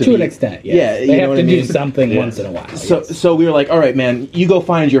have to an extent, yes. Yeah, they have to do something once in a while. So we were like, all right, man, you go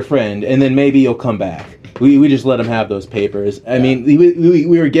find your friend, and then maybe you'll come back. We just let him have those papers. I mean,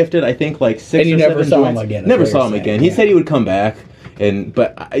 we were gifted, I think, like 6 or 7 And you never saw him joints. again. Never saw him again. He said he would come back.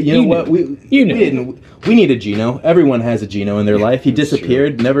 But you know what? We didn't. We need a Gino. Everyone has a Gino in their life. He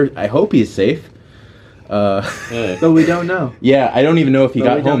disappeared. True. Never. I hope he's safe. But we don't know. Yeah, I don't even know if he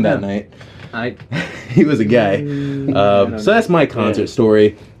got home that night. He was a guy. So that's my concert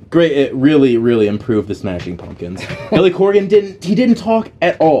story. Great, it really, really improved the Smashing Pumpkins. Billy Corgan didn't talk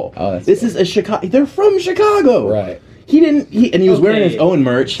at all. Oh, this is a Chicago. They're from Chicago, right? He was wearing his own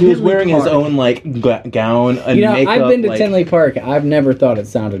merch. He was wearing his own like gown and makeup. I've been to Tinley Park. I've never thought it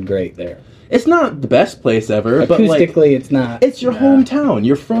sounded great there. It's not the best place ever, but acoustically, it's not. It's your hometown.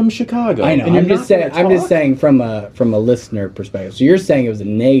 You're from Chicago. I know. I'm just saying from a listener perspective. So you're saying it was a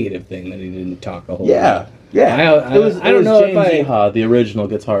negative thing that he didn't talk a whole lot. Yeah. I don't know James Iha, the original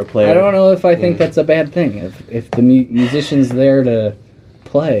guitar player. I don't know if I think that's a bad thing. If the musician's there to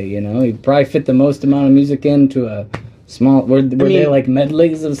play, he'd probably fit the most amount of music into a small. Were they like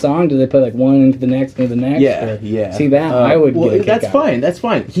medleys of a song? Do they play like one into the next into the next? Yeah. See that? I would. Well, get a kick that's fine. That's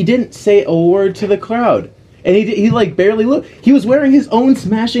fine. He didn't say a word to the crowd, and he like barely looked. He was wearing his own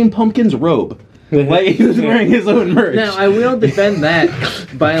Smashing Pumpkins robe. Like he was wearing his own merch. Now I will defend that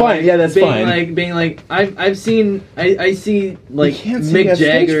by fine, that's being being like I see like Mick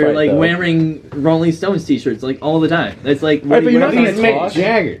Jagger like wearing Rolling Stones t-shirts like all the time. That's like right, but you're not gonna Mick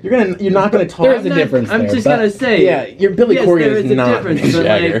Jagger. You're not gonna talk. There's a difference. I'm just gonna say your Billy Corgan is not Mick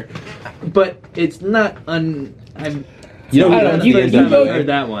Jagger. But it's not You heard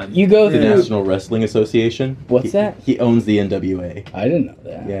that one. You go the through National Wrestling Association. What's that? He owns the NWA. I didn't know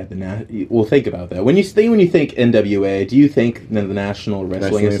that. Yeah, well, think about that. When you think NWA, do you think the National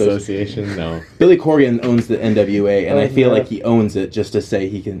Wrestling Association? No. Billy Corgan owns the NWA, and I feel like he owns it just to say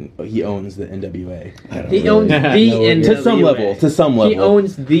he owns the NWA. He owns the NWA. To some level. He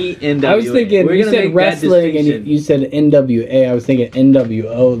owns the NWA. I was thinking you said wrestling and you said NWA. I was thinking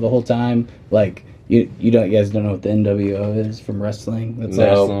NWO the whole time. Like you guys don't know what the NWO is from wrestling?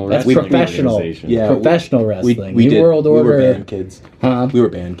 That's professional. Professional wrestling. We World Order. We were band kids. Huh? We were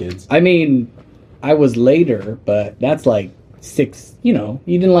band kids. I mean, I was later, but that's like 6. You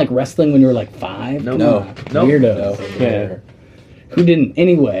didn't like wrestling when you were like 5. No. Weirdo. Yeah. Who didn't?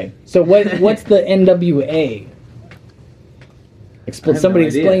 Anyway, so what's the NWA? Somebody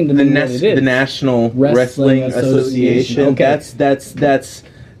explain to me what it is. The National Wrestling Association. Okay.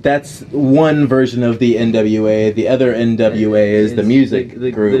 That's one version of the NWA. The other NWA is the music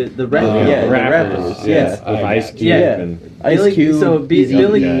group. The rappers. The rappers. With Ice Cube. And Ice Cube. So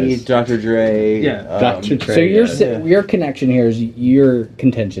Billy, Dr. Dre. Dr. Dre. So your connection here is your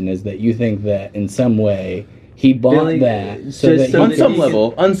contention is that you think that in some way he bought that on some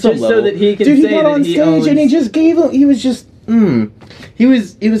level, so that he can dude, say he got on stage and he just gave him. He was just he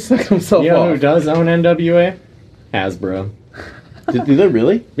was sucking himself off. Who does own NWA? Hasbro. Do they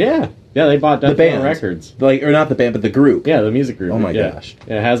really? Yeah, they bought Death Row Records. Or not the band, but the group. Yeah, the music group. Oh my gosh.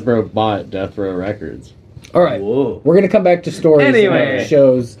 Yeah, Hasbro bought Death Row Records. All right, we're gonna come back to stories and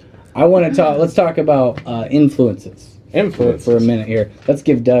shows. I want to talk. Let's talk about influences. For a minute here. Let's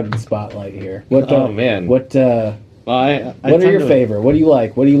give Doug the spotlight here. Oh man. What are your favorite? What do you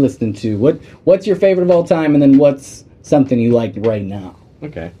like? What are you listening to? What's your favorite of all time? And then what's something you like right now?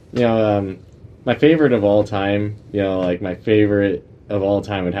 Okay. My favorite of all time, like my favorite of all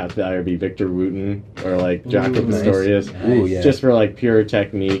time would have to either be Victor Wooten or like Jaco Pastorius. Ooh, yeah. Just for like pure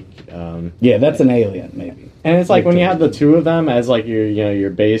technique. That's an Alien maybe. And it's like when you have the two of them as like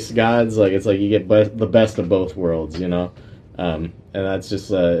your bass gods, like it's like you get the best of both worlds, and that's just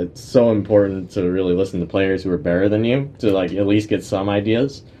it's so important to really listen to players who are better than you to like at least get some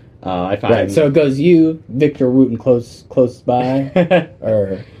ideas. I find right. So it goes you, Victor Wooten, close by,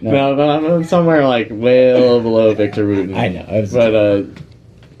 or no? But I'm somewhere like way below Victor Wooten. I know,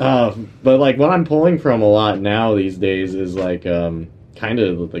 but like what I'm pulling from a lot now these days is like kind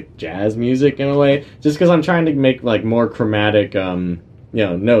of like jazz music in a way, just because I'm trying to make like more chromatic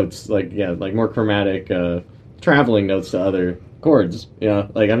notes, like more chromatic traveling notes to other chords.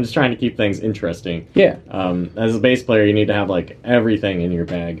 Like I'm just trying to keep things interesting. As a bass player, you need to have like everything in your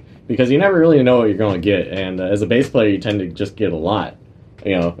bag because you never really know what you're going to get, and as a bass player, you tend to just get a lot.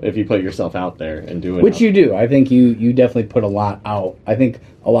 you know, if you put yourself out there and do it. Which you do. I think you definitely put a lot out. I think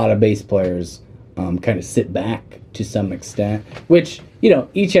a lot of bass players kind of sit back to some extent, which, you know,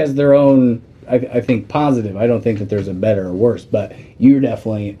 each has their own, I think, positive. I don't think that there's a better or worse, but you're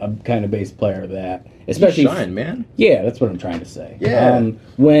definitely a kind of bass player that, especially... You shine, man. Yeah, that's what I'm trying to say. Yeah.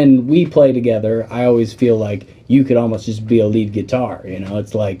 When we play together, I always feel like you could almost just be a lead guitar, you know?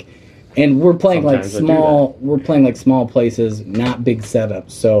 It's like... And we're playing like small places, not big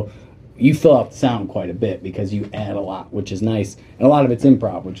setups, so you fill out the sound quite a bit because you add a lot, which is nice, and a lot of it's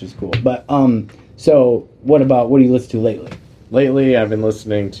improv, which is cool. But so what do you listen to lately? Lately, I've been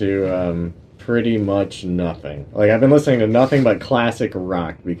listening to pretty much nothing. Like, I've been listening to nothing but classic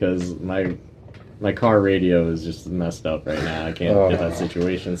rock because my car radio is just messed up right now. I can't get that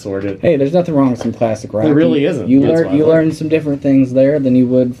situation sorted. Hey, there's nothing wrong with some classic rock. There really isn't. You learn some different things there than you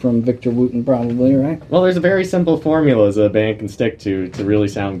would from Victor Wooten, probably, right? Well, there's a very simple formula a band can stick to really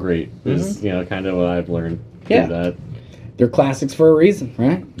sound great. Is, you know, kind of what I've learned. Yeah. Through that. They're classics for a reason,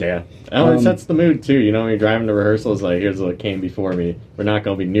 right? Yeah. Oh, it sets the mood, too. You know, when you're driving to rehearsals, like, here's what came before me. We're not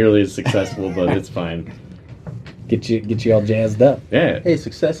going to be nearly as successful, but it's fine. Get you all jazzed up. Yeah. Hey,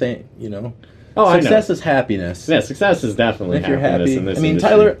 success ain't, you know. Oh, Success I know. is happiness. Yeah, success is definitely If you're happiness happy. in this I mean, industry.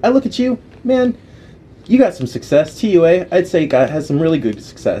 Tyler, I look at you, man. You got some success. TUA, I'd say, has some really good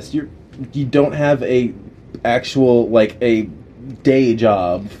success. You don't have a actual, like, a day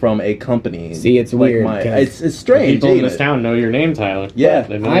job from a company. See, it's like weird. It's strange. People in ain't this it? town know your name, Tyler. Yeah.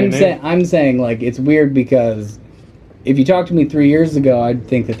 They know your name. I'm saying like it's weird because if you talked to me 3 years ago, I'd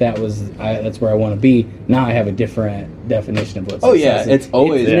think that's where I want to be. Now I have a different definition of what. Oh, yeah, success is. it's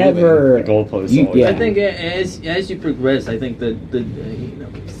always moving. never The goalposts you- always yeah. I think as you progress, I think the you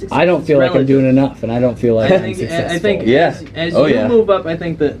know, success I don't feel is like I'm doing enough, and I don't feel like I I'm think successful. I think Yeah. as Oh, you yeah. move up, I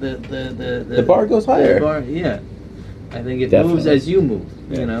think the bar goes higher. Yeah, I think it Definitely. moves as you move.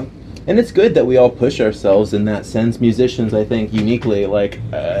 Yeah. You know. And it's good that we all push ourselves in that sense. Musicians, I think, uniquely, like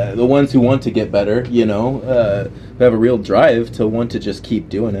the ones who want to get better, you know, who have a real drive to want to just keep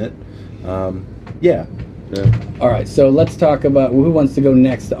doing it. Yeah. All right, so let's talk about who wants to go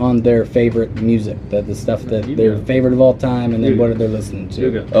next on their favorite music, the stuff that You their go. favorite of all time, and then You what go. are they listening to?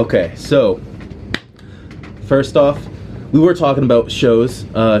 You go. Okay, so first off, we were talking about shows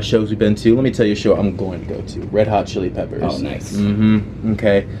we've been to. Let me tell you a show I'm going to go to. Red Hot Chili Peppers. Oh, nice. Mm-hmm.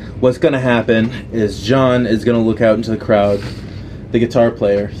 Okay. What's going to happen is John is going to look out into the crowd. The guitar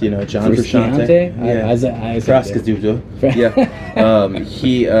player, you know, John Frusciante. Yeah. I said Frascasudo. Yeah.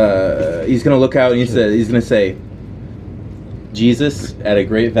 He's going to look out and he's going to say, Jesus, at a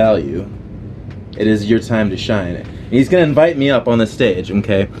great value, it is your time to shine. And he's going to invite me up on the stage,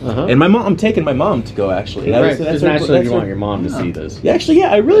 okay? Uh-huh. And I'm taking my mom to go, actually. Right, because naturally you her- want your mom to see this. Yeah, actually,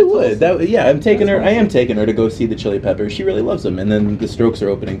 yeah, I really would. I am taking her to go see the Chili Peppers. She really loves them, and then the Strokes are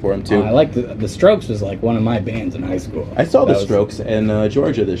opening for him too. I like the Strokes was like one of my bands in high school. I saw the That was- Strokes in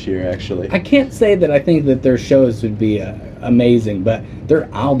Georgia this year, actually. I can't say that I think that their shows would be amazing, but their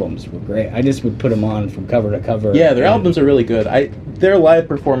albums were great. I just would put them on from cover to cover. Yeah, their albums are really good. Their live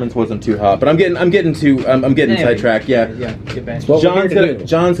performance wasn't too hot, but I'm getting Anyway, sidetracked. Yeah. Get back. It's what we're here to do.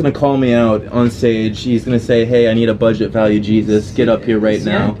 John's gonna call me out on stage. He's gonna say, "Hey, I need a budget value, Jesus. Get up here right See,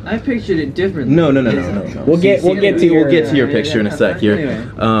 now." I pictured it differently. No. We'll get to your picture in a sec here.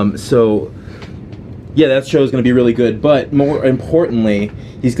 Anyway. So, yeah, that show is going to be really good. But more importantly,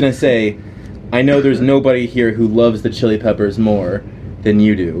 he's going to say, "I know there's nobody here who loves the Chili Peppers more than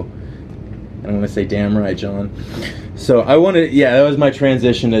you do." And I'm going to say, "Damn right, John." So that was my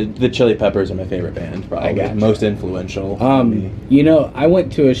transition to the Chili Peppers are my favorite band, probably I gotcha. most influential. on me. You know, I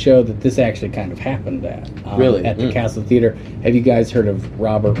went to a show that this actually kind of happened at. Really? At the Mm. Castle Theater. Have you guys heard of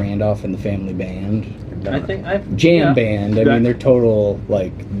Robert Randolph and the Family Band? I think Jam band. I mean, they're total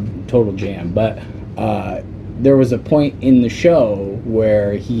jam. But there was a point in the show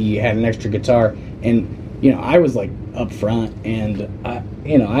where he had an extra guitar, and you know, I was like up front, and I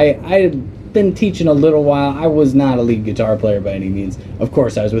had been teaching a little while. I was not a lead guitar player by any means. Of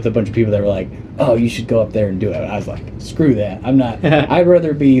course, I was with a bunch of people that were like, "Oh, you should go up there and do it." I was like, "Screw that! I'm not. I'd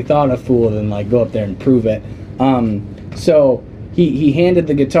rather be thought a fool than like go up there and prove it." So he handed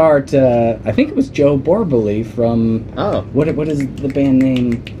the guitar to, I think it was Joe Borbely from what is the band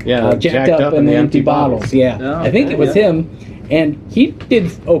name? Yeah, Jacked Up and the Empty Bottles. Yeah, Oh, I think okay, it was yeah. him. And he did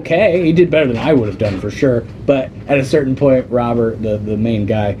okay. He did better than I would have done for sure. But at a certain point, Robert, the main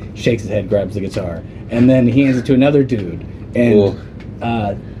guy, shakes his head, grabs the guitar, and then he hands it to another dude. And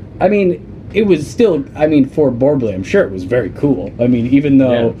I mean, it was still. I mean, for Borbley, I'm sure it was very cool. I mean, even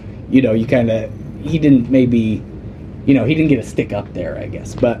though he didn't maybe. He didn't get a stick up there, I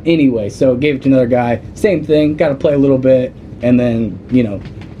guess. But anyway, so gave it to another guy. Same thing. Got to play a little bit. and then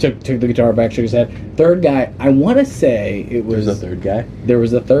took the guitar back, shook his head. Third guy, I want to say it was. There's a third guy. There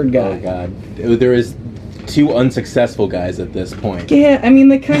was a third guy. Oh God, there is 2 unsuccessful guys at this point. Yeah, I mean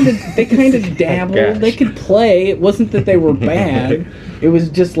they kind of dabbled. Gosh. They could play. It wasn't that they were bad. It was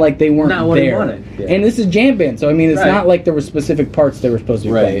just like they weren't Not what there. he wanted. Yeah. And this is jam band, so I mean it's Right. not like there were specific parts they were supposed to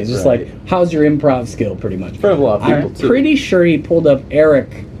be playing. It's just right. like, how's your improv skill, pretty much. In front of a lot of people I'm too. pretty sure he pulled up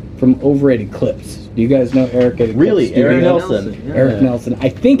Eric from Overrated Clips. Do you guys know Eric? at Really? Clips? Eric Eric Nelson. Yeah. Eric Nelson. I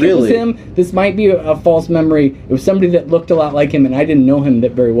think it was Really? him. This might be a false memory. It was somebody that looked a lot like him, and I didn't know him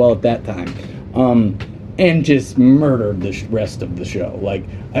that very well at that time. And just murdered the rest of the show. Like,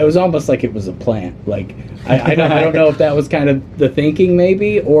 it was almost like it was a plant. Like, I don't know if that was kind of the thinking,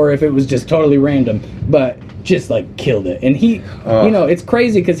 maybe, or if it was just totally random. But just like killed it. And he, it's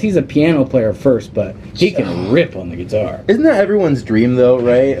crazy because he's a piano player first, but he can rip on the guitar. Isn't that everyone's dream though,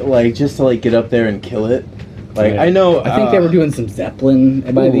 right? Like just to like get up there and kill it. Like Yeah. I know. I think they were doing some Zeppelin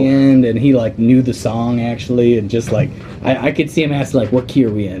by the end, and he like knew the song actually, and just like I could see him asking like, "What key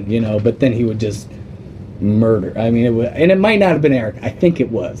are we in?" But then he would just murder. I mean, and it might not have been Eric. I think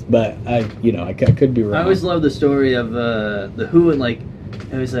it was, but I could be wrong. I always love the story of the Who, and like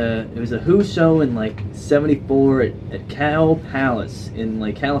it was a Who show in like '74 at Cow Palace in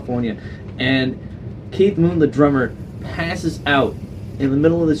like California, and Keith Moon, the drummer, passes out in the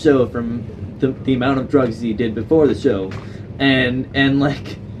middle of the show from the amount of drugs he did before the show, and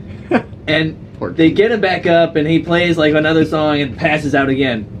they get him back up, and he plays like another song and passes out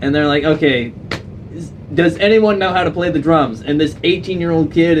again, and they're like, okay, does anyone know how to play the drums? And this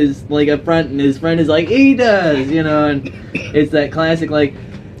 18-year-old kid is like up front, and his friend is like, he does, and it's that classic like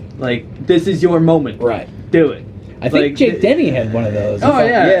this is your moment, right. Do it. I think Like, Jake Denny had one of those. Oh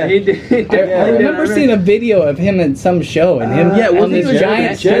yeah, he did. I remember seeing a video of him at some show, and him on this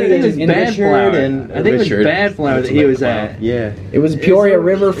giant Jared, I think it was in Bad Flower. and I think it was Richard. Bad Flower that he was at. Yeah. It was Peoria It's-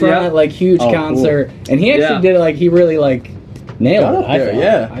 Riverfront, yeah. like huge Oh, concert, and he actually Yeah. did it like he really like nailed Got it. up there,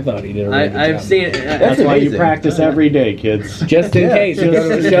 yeah. I thought he did a really good I've job. seen it. That's why you amazing. practice every day, kids. Just in Yeah. case you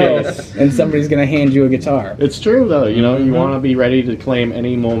go to the show and somebody's gonna hand you a guitar. It's true though, you want to be ready to claim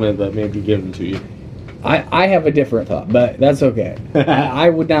any moment that may be given to you. I have a different thought, but that's okay. I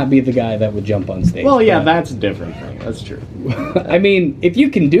would not be the guy that would jump on stage. Well, yeah, but- that's a different thing. That's true. I mean, if you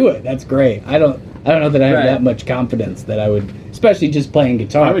can do it, that's great. I don't know that I have Right. that much confidence that I would, especially just playing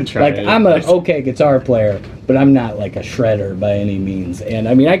guitar. I would try Like it. I'm an okay guitar player, but I'm not like a shredder by any means. And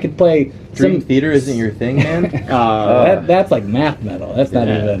I mean, I could play Dream some. theater isn't your thing, man. That's like math metal. That's not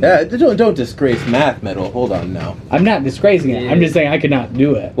Yeah. even. Don't disgrace math metal. Hold on now. I'm not disgracing it. I'm just saying I could not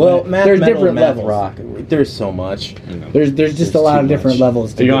do it. Well, But math there's metal, different math levels. rock. There's so much. There's just There's a lot too of different much.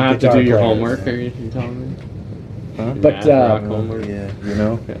 levels. So you don't good have to guitar do your players. homework, are you telling me? Huh? But, Math, rock uh, homework?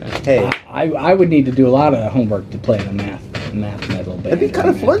 Yeah, Hey, I would need to do a lot of homework to play in a math metal band. that'd be kind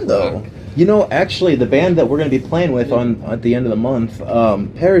of fun though. Actually, the band that we're going to be playing with at the end of the month,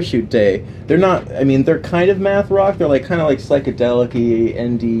 Parachute Day. They're not. I mean, they're kind of math rock. They're like kind of like psychedelic-y,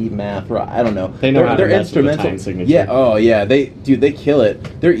 indie math rock. I don't know. They know how to they're mess with the instrumental. time signature. Yeah. Oh yeah. They kill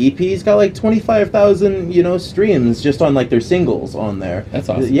it. Their EP's got like 25,000 streams just on like their singles on there. That's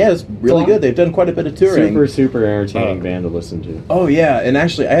awesome. Yeah, it's really Cool. good. They've done quite a bit of touring. Super entertaining band to listen to. Oh yeah, and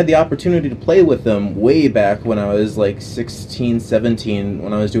actually I had the opportunity to play with them way back when I was like 16, 17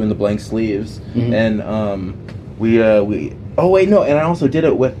 when I was doing the Blank Sleeves. Mhm. And we oh wait, no, and I also did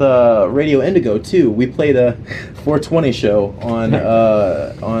it with Radio Indigo too. We played a 420 show on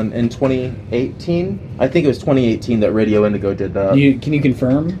in 2018. I think it was 2018 that Radio Indigo did that. Can you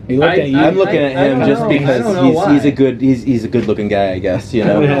confirm? He looked at you. I'm looking at I him don't just know. because I don't know why. he's a good looking guy, I guess. I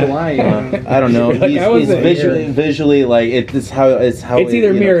don't know why. I don't know. Like, I He's wasn't visually like it's how It's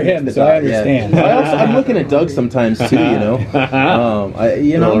either me or him, so I understand. I'm looking at Doug sometimes too. I'm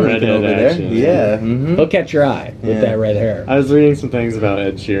Little looking redhead over there. action. Yeah. Mm-hmm. He'll catch your eye with Yeah. that red hair. I was reading some things about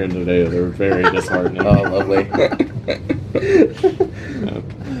Ed Sheeran today that were very disheartening. Oh, lovely.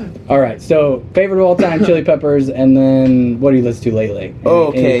 All right, so favorite of all time, Chili Peppers, and then what do you listen to lately?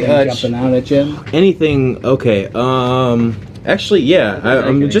 Okay, Anything jumping out at you? Anything? Okay. Actually, yeah.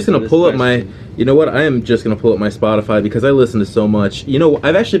 I'm just gonna pull up my. You know what? I am just gonna pull up my Spotify because I listen to so much.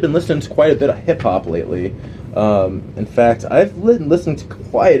 I've actually been listening to quite a bit of hip hop lately. In fact, I've been listening to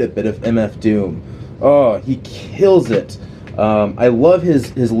quite a bit of MF Doom. Oh, he kills it. I love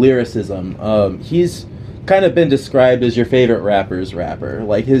his lyricism. He's kind of been described as your favorite rapper's rapper.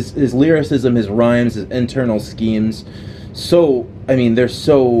 Like his lyricism, his rhymes, his internal schemes. So, I mean, they're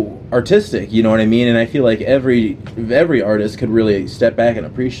so artistic, you know what I mean? And I feel like every artist could really step back and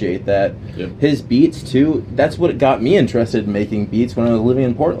appreciate that. Yep. His beats too, that's what got me interested in making beats when I was living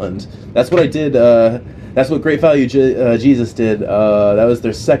in Portland. That's what I did, that's what Great Value Jesus did. That was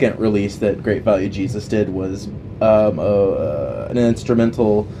their second release that Great Value Jesus did, was an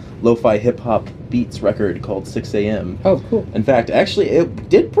instrumental lo-fi hip-hop beats record called 6 a.m. Oh, cool. In fact, actually, it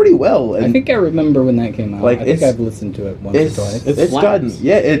did pretty well. And I think I remember when that came out. Like, I think I've listened to it once or twice. It's gotten,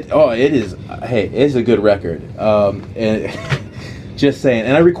 yeah, it is, hey, it's a good record. And just saying.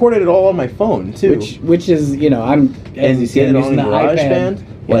 And I recorded it all on my phone, too. Which is, you know, I'm using the iPad.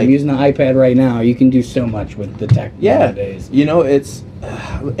 Yeah, I'm using the iPad right now. You can do so much with the tech nowadays. You know, it's,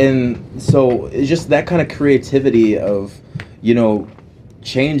 and so it's just that kind of creativity of, you know,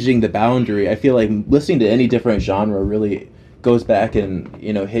 changing the boundary. I feel like listening to any different genre really goes back and,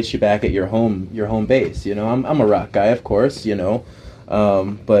 you know, hits you back at your home base. You know, I'm a rock guy, of course, you know,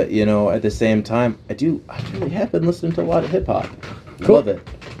 but, you know, at the same time, I really have been listening to a lot of hip hop. Cool. Love it.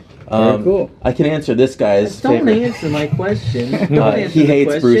 Very cool. I can answer this guy's Don't favorite. answer my question. He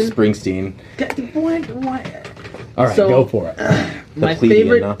hates Bruce Springsteen. What? All right, So, go for it. My plebeian,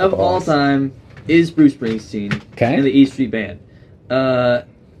 favorite not the of all boss. time is Bruce Springsteen Okay. and the E Street Band.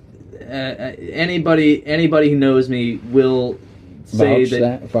 Anybody who knows me will say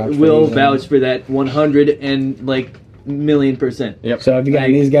vouch for that 100% Yep. So have you got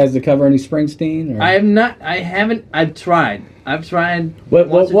these guys to cover any Springsteen? Or? I've tried What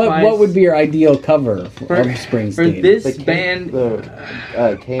once or twice. would be your ideal cover of Springsteen? For this The band?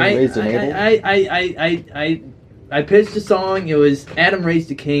 Cain Raised an Abel? I pitched a song. It was Adam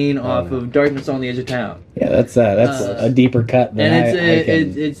Raised a Cain off of Darkness on the Edge of Town. Yeah, that's a deeper cut than And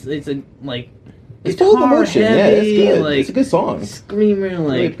it's a like It's full of emotion. heavy, Yeah, it's good. like It's a good song. screamer, I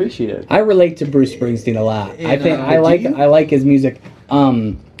really like appreciate it. I relate to Bruce Springsteen a lot. You I think know, I like his music.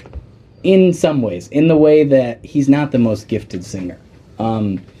 In some ways, in the way that he's not the most gifted singer.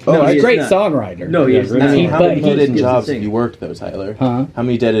 No, he's a he's great not. songwriter. No, he is I not. mean, how many But he- dead-end he's jobs a have you worked, though, Tyler? Huh? How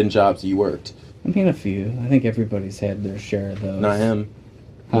many dead-end jobs have you worked? I mean, a few. I think everybody's had their share of those. Not him.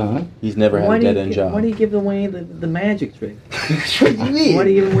 Huh? He's never had a dead-end job. Why do you give away the magic trick? What do you mean? Why do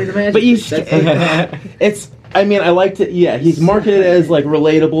you give away the magic But trick? it's. I mean, I like to. Yeah, he's marketed as like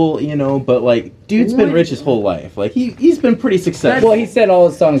relatable, you know. But like, dude's been What? rich his whole life. Like he's been pretty successful. Well, he said all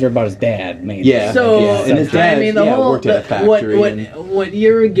his songs are about his dad, mainly. Yeah. So yeah, and his dad, I mean, the whole worked at a factory. What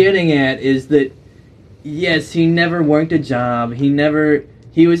you're getting at is that yes, he never worked a job. He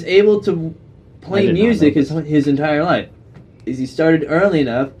was able to I play did not music know this. his entire life. Is he started early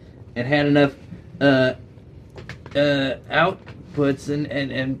enough and had enough outputs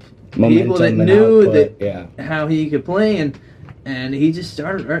and people that Momentum and knew output, that how he could play and he just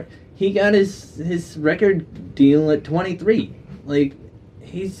started. He got his record deal at 23. Like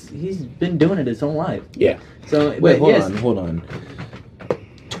he's been doing it his whole life. Yeah. So Wait, but hold on.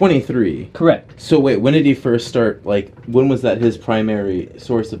 23. Correct. So wait, when did he first start? Like, when was that his primary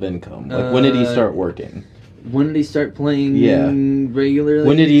source of income? Like, when did he start working? When did he start playing Yeah. regularly?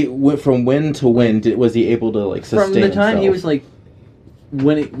 When did he? From when to when was he able to like sustain From the time himself? he was like,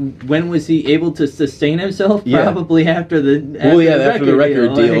 when was he able to sustain himself? Yeah. Probably after the after the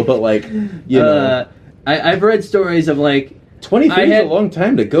record deal, like, but like you know, I've read stories of like 23 is had- a long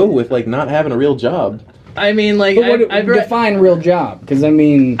time to go with like not having a real job. I mean like But I've read. define real job, because I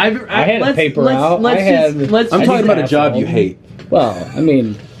mean, I had a paper out. Let's I'm I talking did about a have job all. you hate. Well, I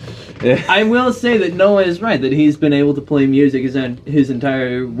mean, I will say that Noah is right that he's been able to play music his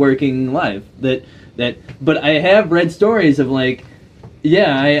entire working life. But I have read stories of like,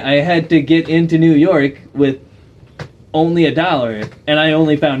 yeah, I had to get into New York with only $1, and I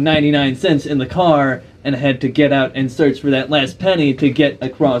only found 99 cents in the car, and I had to get out and search for that last penny to get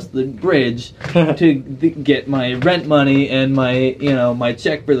across the bridge to get my rent money and my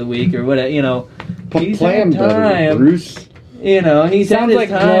check for the week or whatever. He's had time. Bruce. He's sounds had like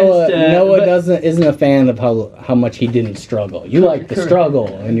his times Noah but- isn't a fan of how much he didn't struggle. You like the Correct. struggle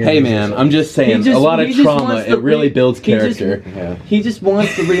in your Hey music. man, I'm just saying, a lot of he just trauma. wants It the really re- builds he just- character. Yeah. He just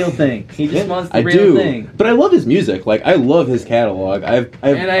wants the real thing. He just wants the I real do, thing. but I love his music. Like I love his catalog. I'm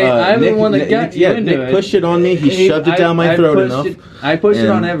the one that got you into Nick it. pushed it on me. He shoved it down my I throat pushed enough. I push it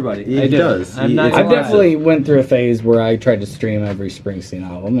and on everybody. he I do. does. I'm He- not it's I gonna lie. definitely went through a phase where I tried to stream every Springsteen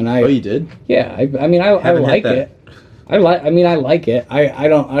album, and Oh, you did? yeah, I mean, I Haven't hit like that. it. I like it. I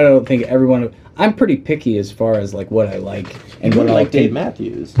don't think everyone. I'm pretty picky as far as like what I like and You what I like like. Dave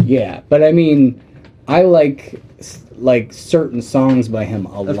Matthews. Yeah, but I mean, I like like certain songs by him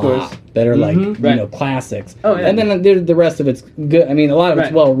a lot course. that are like Right. classics. Oh, yeah. And then the rest of it's good. I mean, a lot of it's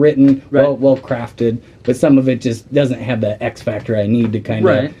Right. well written, Right. well crafted, but some of it just doesn't have the X factor I need to kind of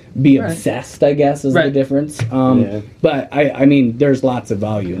Right. be Right. obsessed, I guess, is the Right. difference. Yeah. But I mean, there's lots of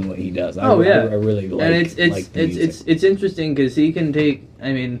value in what he does. I really like. And it's interesting because he can take.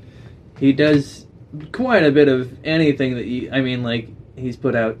 I mean, he does quite a bit of anything that he's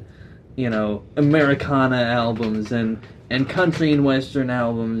put out, Americana albums and country and western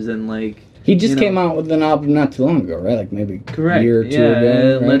albums and like. He just came out with an album not too long ago, right? Like maybe Correct. a year or two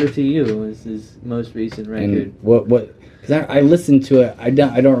ago. Right? Letter to You is his most recent record. And what? Because I listened to it. I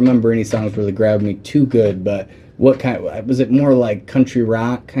don't remember any songs really grabbed me too good. But what kind? Was it more like country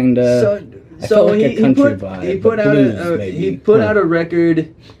rock kind of? So like he put out a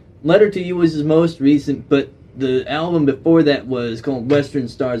record. Letter to You was his most recent, but the album before that was called Western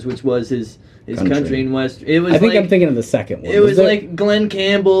Stars, which was his country and western. It was. I think I'm thinking of the second one. It was like Glenn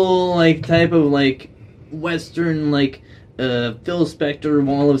Campbell, like type of like western, like Phil Spector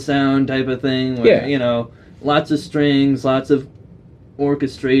Wall of Sound type of thing. Where, lots of strings, lots of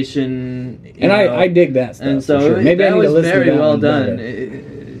orchestration. And I dig that stuff. And so for sure. Maybe that I need was to listen very to that well one done.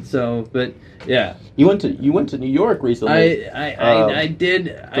 better. But yeah. You went to New York recently. I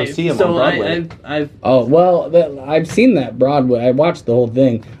did. Go see him on Broadway. Oh well, I've seen that Broadway. I watched the whole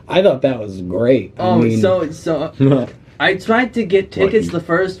thing. I thought that was great. So I tried to get tickets the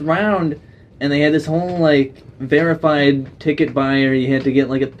first round, and they had this whole like verified ticket buyer. You had to get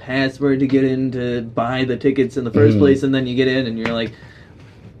like a password to get in to buy the tickets in the first place, and then you get in, and you're like,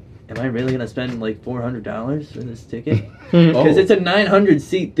 am I really gonna spend like $400 for this ticket? Because it's a 900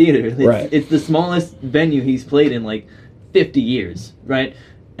 seat theater. It's the smallest venue he's played in like 50 years, right?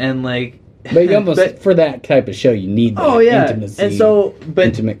 And like, but you almost for that type of show you need that intimacy, and so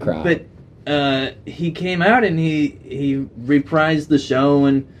intimate crowd. But he came out and he reprised the show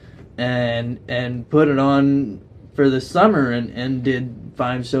and put it on for the summer and did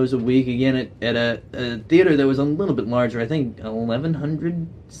 5 shows a week again at a theater that was a little bit larger. I think 1,100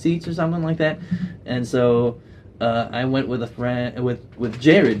 seats or something like that. And so I went with a friend with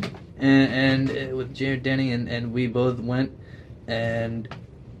Jared and with Jared Denny and we both went and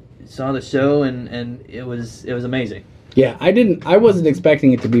saw the show and it was amazing. Yeah, I wasn't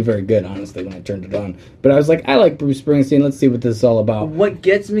expecting it to be very good, honestly, when I turned it on. But I was like, I like Bruce Springsteen. Let's see what this is all about. What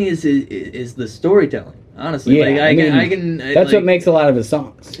gets me is the storytelling. Honestly, yeah, I can. That's what makes a lot of his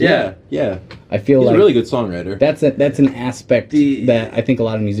songs. Yeah. I feel he's like a really good songwriter. That's an aspect that I think a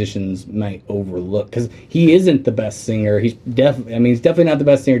lot of musicians might overlook because he isn't the best singer. He's definitely not the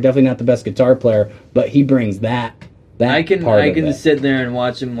best singer. Definitely not the best guitar player. But he brings that. I can sit there and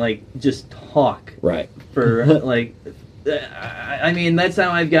watch him like just talk. Right. For like, I mean, that's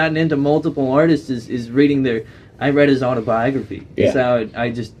how I've gotten into multiple artists is reading their. I read his autobiography. Yeah. That's how I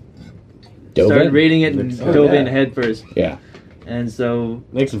just started reading it and dove in head first. Yeah. And so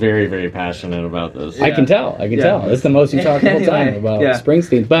Nick's very, very passionate about this. I can tell. It's the most you talk the whole time about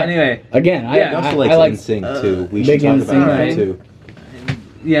Springsteen. But anyway, again, I also like NSYNC too. We should talk about that too.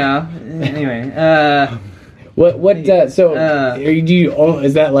 Yeah. Anyway. Is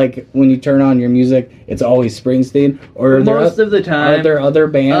that like when you turn on your music, it's always Springsteen, or most of the time are there other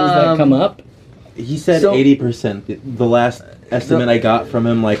bands that come up? He said 80%. The last estimate I got from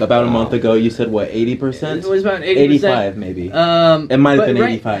him, like about a month ago, you said what, 80%? It was about 80%. 85 maybe. It might have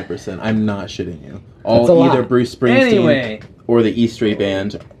been 85%. I'm not shitting you. Either Bruce Springsteen or the E Street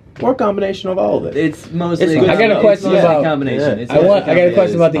Band. Or a combination of all of it. It's mostly. I got a question about combination. I got a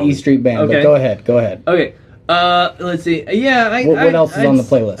question about the E Street Band. Okay. But go ahead. Okay. Let's see. Yeah. What else is on the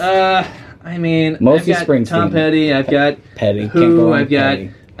playlist? I mean, mostly I've got Springsteen. Tom Petty. I've got Petty. Who. I've got.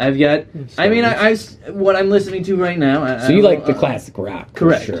 I mean, what I'm listening to right now. So you like the classic rock?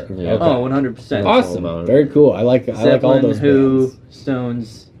 Correct. For sure. Yeah. Okay. Oh, 100%. Awesome. Very cool. I like all those Who, bands.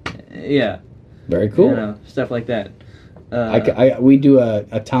 Stones. Yeah. Very cool. Stuff like that. We do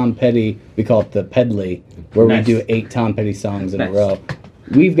a Tom Petty. We call it the Pedley, where we do 8 Tom Petty songs in a row.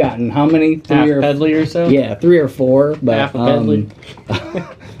 We've gotten how many? Half Pedley or so? Yeah, 3 or 4. But, half a Pedley.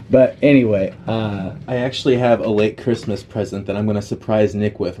 But anyway, I actually have a late Christmas present that I'm going to surprise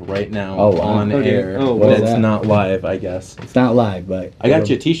Nick with right now on Okay. air. Oh, what is That's that? not live, I guess. it's not live, but I got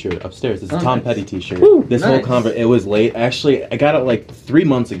you a T-shirt upstairs. It's a Tom nice. Petty T-shirt. Woo, this nice. whole it was late. Actually, I got it like 3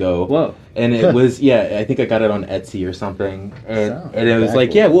 months ago. Whoa. And it was, I think I got it on Etsy or something. And it was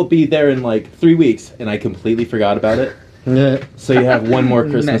like, cool. we'll be there in like 3 weeks. And I completely forgot about it. So you have one more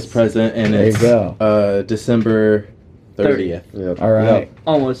Christmas Nice. present, and There you it's go. December 30th. Yep. All right. Yep.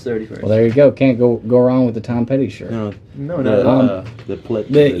 Almost 31st. Well, there you go. Can't go wrong with the Tom Petty shirt. No, No, the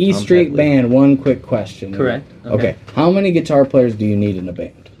The E Tom Street Petty. Band. One quick question. Correct. Okay. How many guitar players do you need in a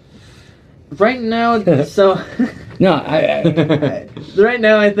band? Right now, so No, right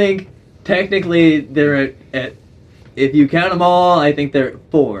now I think technically they're at if you count them all, I think they're at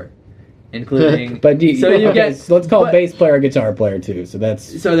 4, including. but do you, so you okay, get so let's call but- bass player, guitar player too. So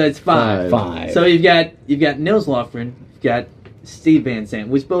that's So that's 5. five. So you've got Nils Lofgren, you've got Steve Van Sant,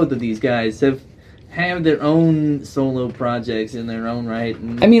 which both of these guys have their own solo projects in their own right.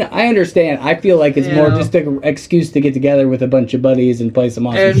 And, I mean, I understand. I feel like it's You more know. just an excuse to get together with a bunch of buddies and play some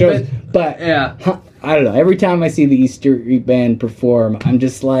awesome And- shows. But yeah, I don't know. Every time I see the E Street Band perform, I'm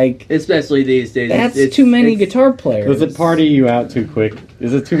just like, especially these days. that's it's too many it's- guitar players. Does it party you out too quick?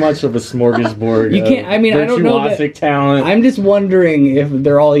 Is it too much of a smorgasbord? You can't- I mean, I don't know that- virtuosic talent. I'm just wondering if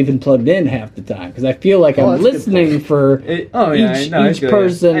they're all even plugged in half the time because I feel like Oh, I'm that's a good listening for Oh yeah, each, no, I each feel you.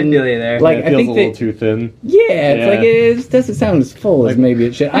 person. I feel you there. Like it I feels think a little that, too thin. yeah, it's Yeah. like it doesn't sound as full as maybe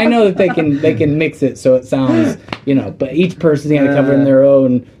it should. I know that they can mix it so it sounds, but each person's gonna cover in their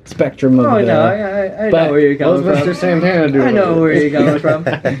own spectrum of Oh the. no, I but- know where you're What coming was Mr. from. Santana doing? I know over where there? you're coming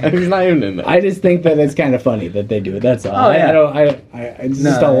from. He's not even in there. I just think that it's kind of funny that they do it. That's all. Oh, yeah. I don't. It's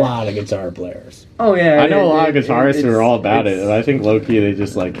just a No. lot of guitar players. Oh yeah, I know a lot of it- guitarists who are all about it, it's- and I think low-key they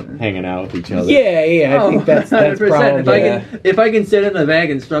just like hanging out with each other. Yeah. I think that's 100%. probably. If I can sit in the back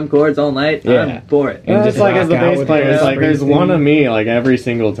and strum chords all night, Yeah. I'm for it. And And just it's like as the rock out bass with player, it's Bruce like there's Springsteen. one of me like every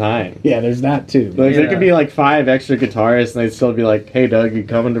single time. Yeah, there's not two. Like there Yeah. could be like 5 extra guitarists, and they'd still be like, "Hey, Doug, you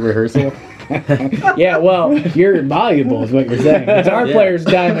coming to rehearsal?" Yeah, well, you're valuable, is what you're saying. Guitar Yeah. players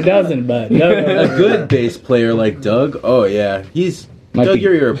dime a dozen, but A no, good bass player like Doug, oh yeah, Might Doug, be-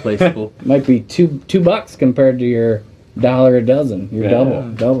 you're irreplaceable. might be $2 compared to your $1 a dozen. You're Yeah.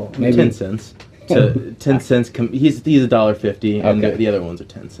 double, maybe 10 cents. To 10 cents. He's $1.50, and Okay. the other ones are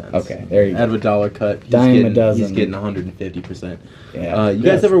 10 cents. Okay, there you Out go. of $1 cut, he's Dime a getting, dozen. He's getting 150%. Yeah. You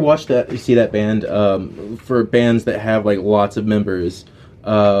guys ever watch that? You see that band? For bands that have like lots of members,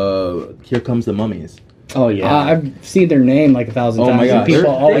 Here Comes the Mummies. Oh yeah. I've seen their name like 1,000 Oh times. my and gosh. people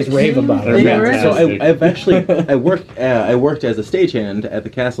They're- always rave about they're it. Yeah, right. So fantastic. I've actually I worked as a stagehand at the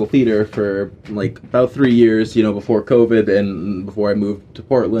Castle Theater for like about 3 years, before COVID and before I moved to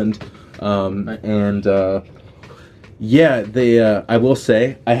Portland, yeah, I will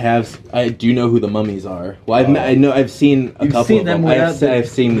say I do know who the Mummies are. Well, I've seen a You've couple seen of them them. without I've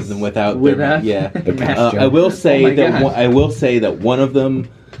seen them without Without- yeah. The costume. I will say Oh my that gosh. I will say that one of them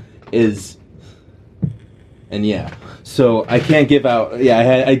is, and yeah. So I can't give out.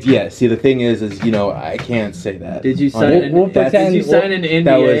 Yeah, See, the thing is, I can't say that. Did you on sign? it. We'll That's- pretend- Did you sign an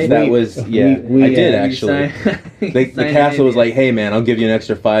NDA? That was yeah. we- I did you actually. The castle was like, "Hey man, I'll give you an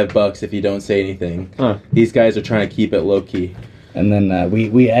extra $5 if you don't say anything." Huh. These guys are trying to keep it low key. And then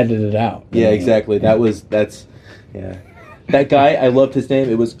we edited it out. Yeah, exactly. That's yeah. That guy, I loved his name.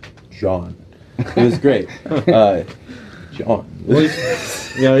 It was John. It was great. John.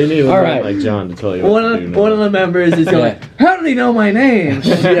 You need All a right. like John to tell you what one to of do. one of the members is going, "How did he know my name?"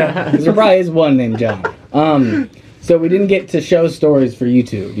 Yeah, there probably is one named John. So we didn't get to show stories for you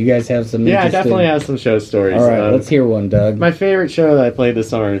two. Do you guys have some? Yeah, I interesting- definitely have some show stories. All right, let's hear one, Doug. My favorite show that I played this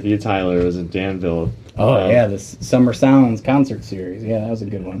summer with you, Tyler, was in Danville. Oh yeah, the Summer Sounds concert series. Yeah, that was a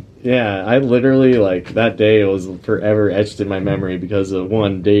good one. Yeah, I literally that day was forever etched in my memory because of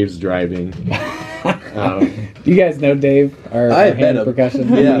one, Dave's driving. You guys know Dave, our I hand met him. percussion.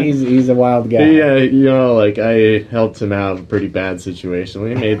 Yeah. he's a wild guy. Yeah, I helped him out of a pretty bad situation.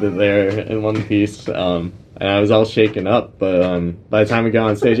 We made it there in one piece, and I was all shaken up. But by the time we got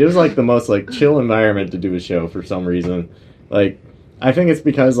on stage, it was the most chill environment to do a show for some reason. I think it's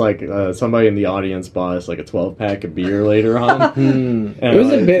because somebody in the audience bought us a 12-pack of beer later on. And, It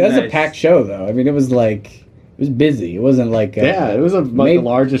was a bit. That's a Nice. packed show though. I mean, it was busy. It wasn't yeah, it was the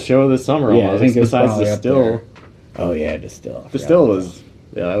largest show this summer. Yeah, I almost, think it was besides probably the up still. there. Oh yeah, Distill. The still was,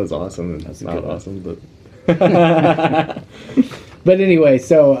 that was awesome. That's It's a not good one. awesome, but. But anyway,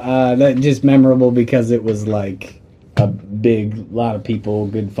 so that just memorable because it was a big, lot of people,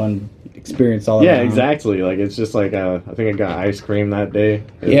 good fun experience all Yeah, around. exactly. It's just I think I got ice cream that day.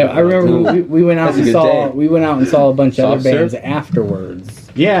 Yeah, I remember we went out That's a and good saw day. we went out and saw a bunch of Soft other bands serve? afterwards.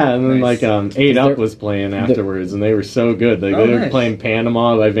 Yeah, and then Nice. Eight Is Up there- was playing afterwards, and they were so good. They Oh, were nice. playing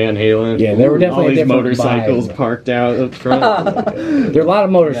Panama by Van Halen. Yeah, they were all definitely a these different motorcycles vibe. parked out up front. There are a lot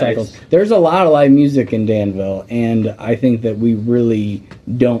of motorcycles. Nice. There's a lot of live music in Danville, and I think that we really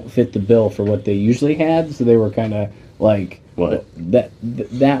don't fit the bill for what they usually had. So they were kind of What?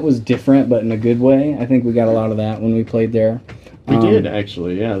 that was different, but in a good way. I think we got a lot of that when we played there. We did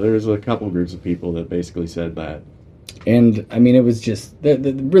actually. Yeah, there was a couple groups of people that basically said that. And I mean, it was just the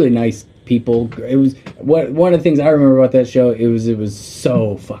really nice people. It was one of the things I remember about that show. It was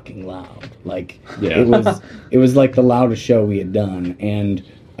so fucking loud. Like it was like the loudest show we had done, and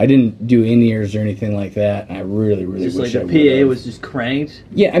I didn't do in-ears or anything like that. And I really Just wish like I the PA would've. was just cranked.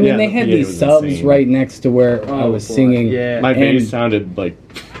 Yeah, I mean, Yeah, they the had PA these was subs insane. right next to where I was boy. singing. Yeah. My bass And- sounded like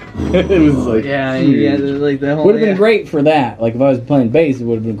it was like Yeah, huge. like the whole. Would have been great for that. Like if I was playing bass, it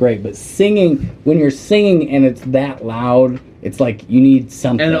would have been great. But singing, when you're singing and it's that loud, it's like you need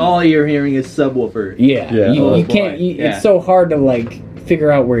something. And all you're hearing is subwoofer. Yeah, Yeah. you, Oh, you boy. can't. Yeah. It's so hard to like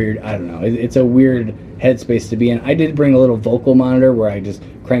figure out where you're. I don't know. It's a weird headspace to be in. I did bring a little vocal monitor where I just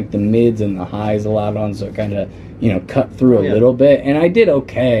cranked the mids and the highs a lot on, so it kind of cut through a little bit, and I did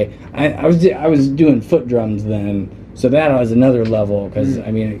okay. I was doing foot drums then. So that was another level because I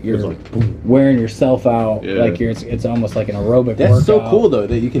mean you're It was like, boom. wearing yourself out Yeah. like it's almost like an aerobic That's workout. so cool though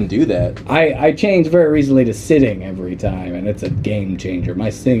that you can do that. I changed very recently to sitting every time, and it's a game changer. My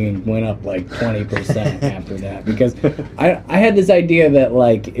singing went up like 20% after that because I had this idea that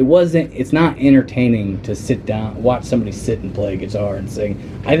like it's not entertaining to sit down, watch somebody sit and play guitar and sing.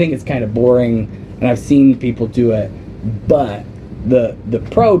 I think it's kind of boring, and I've seen people do it, but the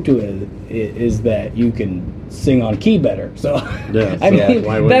pro to it is that you can sing on key better. So Yeah, I so mean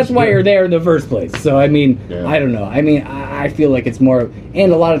why wouldn't that's you why do it? you're there in the first place. So I mean Yeah. I don't know. I mean I feel like it's more,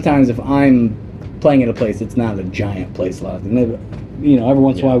 and a lot of times if I'm playing at a place, it's not a giant place. A lot of them, every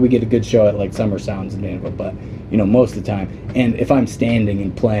once in a while we get a good show at like Summer Sounds in Danville, but most of the time. And if I'm standing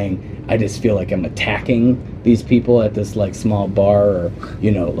and playing, I just feel like I'm attacking these people at this like small bar or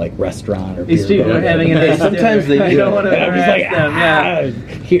like restaurant or These beer people are garden. having a nice Sometimes dinner. they I do. don't want to And I'm just like, harass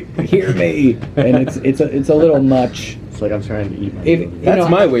them. Yeah. hear me, and it's a little much. It's like I'm trying to eat my If- food. That's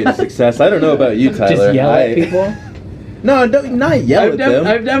my way to success. I don't know about you, Tyler. Just yell at people. No, don't, not yell at them.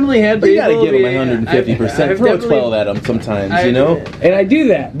 I've definitely had But you people. gotta give them be- 150%. I've Throw a definitely- 12 at them sometimes, I've- you know? And I do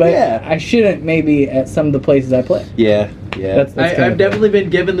that, but Yeah. I shouldn't maybe at some of the places I play. Yeah. That's kind I've of definitely been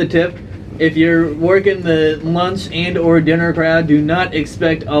given the tip. If you're working the lunch and or dinner crowd, do not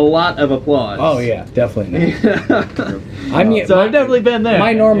expect a lot of applause. Oh yeah, definitely not. I mean, so I've definitely been there.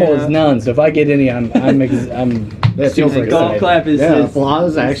 my normal Yeah. is none. So if I get any, I'm super Golf excited. clap is Yeah, is-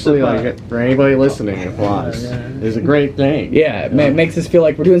 applause actually, is the like, for anybody listening, applause is a great thing. Yeah, it makes us feel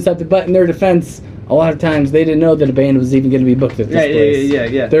like we're doing something. But in their defense, a lot of times they didn't know that a band was even going to be booked at this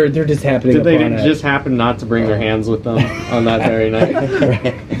place. Yeah. They're just happening. Did they upon it. just happen not to bring their hands with them on that very night?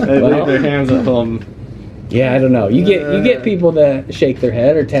 They Well- leave their hands at home. Yeah, I don't know. You get people that shake their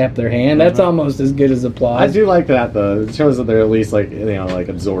head or tap their hand. That's almost as good as applause. I do like that though. It shows that they're at least like like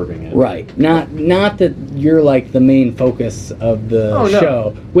absorbing it. Right. Not that you're like the main focus of the Oh, no.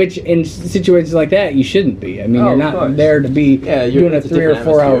 show, which in situations like that you shouldn't be. I mean, Oh, you're of not course. there to be Yeah, doing a it's a 3 or different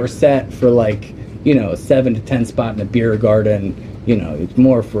 4 hour atmosphere. set for like, 7 to 10 spot in a beer garden. It's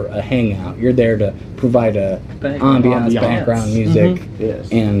more for a hangout. You're there to provide a ambiance, background music. Yes.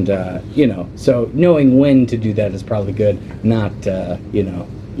 And so knowing when to do that is probably good. Not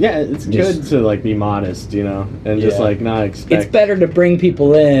Yeah, it's Just- good to like be modest, and just Yeah. like not expect. it's better to bring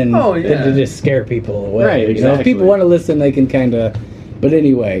people in Oh, than yeah. to just scare people away. Right, If exactly. people want to listen, they can kind of. But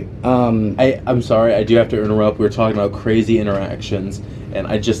anyway, I'm sorry, I do have to interrupt. We were talking about crazy interactions, and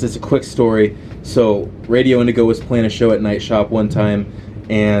it's a quick story. So, Radio Indigo was playing a show at Night Shop one time,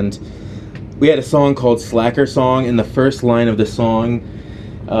 and we had a song called Slacker Song, and the first line of the song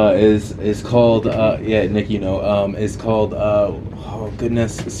is called, Nick, is called, oh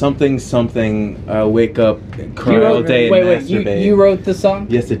goodness, something, wake up, cry all day, and masturbate. you wrote the song?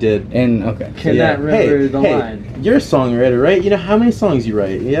 Yes, it did. And okay, Cannot remember the line. You're a songwriter, right? You know how many songs you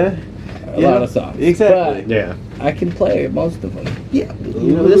write, yeah? a lot of songs. Exactly. Yeah. But I can play most of them. Yeah,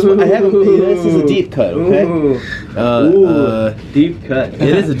 this one I haven't. This is a deep cut, okay? Ooh, deep cut. It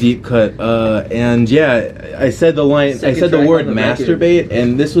is a deep cut, and yeah, I said the line. Second I said the track word on the record. masturbate,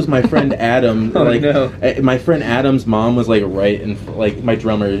 and this was my friend Adam. Oh, no. My friend Adam's mom was like right in, like my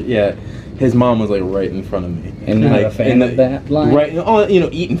drummer. Yeah, his mom was like right in front of me. And not like, a fan in of that line? Right? Oh,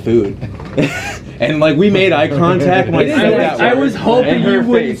 eating food, and like we made eye contact. When I said that I word, was hoping and her you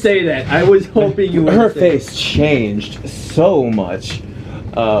wouldn't face- say that. I was hoping you wouldn't her say face changed so much.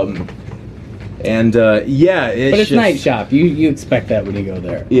 Yeah, But it's Night Shop. You expect that when you go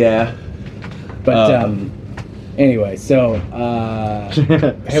there. Yeah. But anyway, so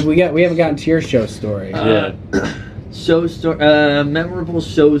we haven't gotten to your show story. Yeah. Show story, memorable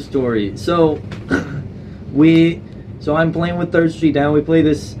show story. So I'm playing with Third Street Down. We play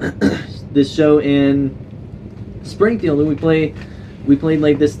this this show in Springfield, and we played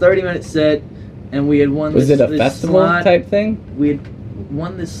like this 30-minute set, and we had won. Was this, it a this festival slot. type thing? We had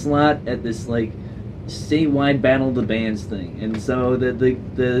won this slot at this like statewide Battle of the Bands thing, and so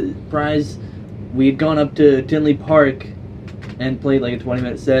the prize, we had gone up to Tinley Park and played like a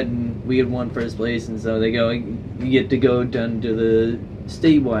 20-minute set, and we had won first place, and so they go, you get to go down to the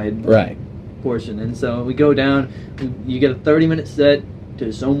statewide Right. portion, and so we go down, you get a 30-minute set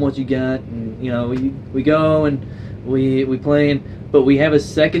to show them what you got, and we go and we play, but we have a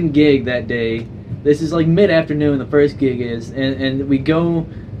second gig that day. This is like mid-afternoon, the first gig is, and we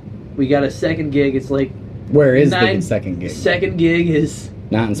got a second gig. It's like, Where is the second gig? Second gig is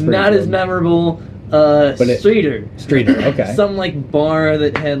Not in Springfield. not as memorable. Streeter. Streeter, okay. Some like bar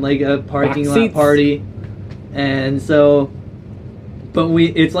that had like a parking Box lot seats? party, and so, but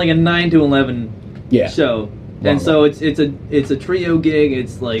it's like a 9 to 11 Yeah. show, Wow. and so it's a trio gig.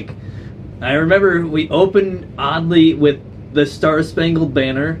 It's like, I remember we opened oddly with the Star Spangled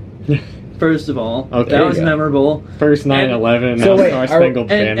Banner. First of all, Okay. that was Yeah. memorable. First 9/11, So now wait, Star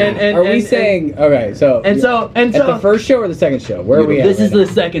Spangled and- Banner. and- Are we saying okay? So And so at the first show or the second show? Where are we at? this is right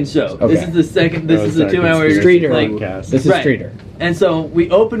the second show. Okay. This is the second. This Oh, is the sorry, 2 hour conspiracy Streeter. like, podcast. This is Right. Streeter. And so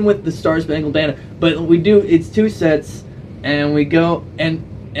we open with the Star Spangled Banner, but it's 2 sets, and we go, and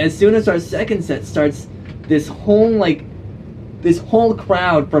as soon as our second set starts, this whole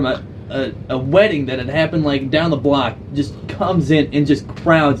crowd from a wedding that had happened like down the block just comes in and just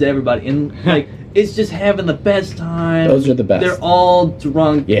crowds everybody, and like it's just having the best time. Those are the best. They're all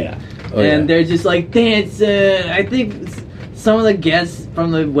drunk. Yeah. Oh, And yeah. they're just like dancing. I think some of the guests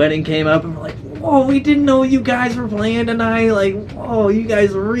from the wedding came up and were like, "Whoa, we didn't know you guys were playing tonight. Like, whoa, you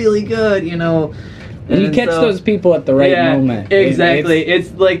guys are really good, And you catch so- those people at the right moment. Exactly.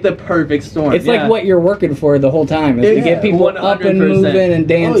 It's like the perfect storm. It's like what you're working for the whole time is to Yeah, get people up and 100%. moving and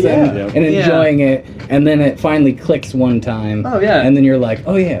dancing yeah. and Yeah. enjoying it, and then it finally clicks one time. Oh, yeah. And then you're like,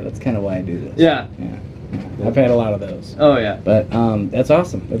 oh yeah, that's kind of why I do this. Yeah. Yeah. I've had a lot of those. Oh yeah. But that's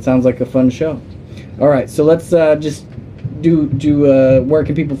awesome. That sounds like a fun show. All right, so let's just do where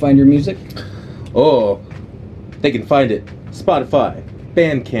can people find your music? Oh, they can find it Spotify,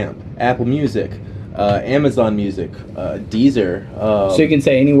 Bandcamp, Apple Music, Amazon Music, Deezer. So you can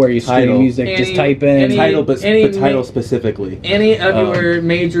say anywhere you stream Tidal. music, just Any- type in. any- Title, but any- title specifically. Any of your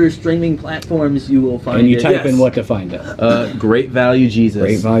major streaming platforms, you will find and you it. type in Yes. what to find it. Great Value Jesus.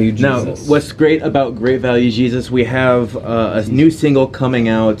 Great Value Now, Jesus. what's great about Great Value Jesus? We have a new single coming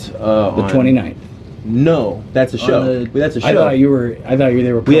out The on 29th. No, that's a show. That's a show. I thought you were.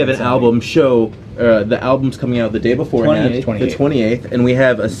 They were. We have an playing album show. The album's coming out the day beforehand, 28th. the 28th, and we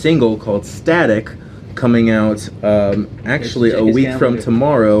have a single called Static coming out actually Check a his week from calendar.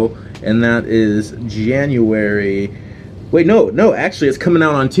 tomorrow, and that is January. Wait, no, actually, it's coming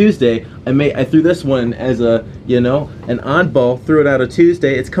out on Tuesday. I threw this one as an oddball. Threw it out a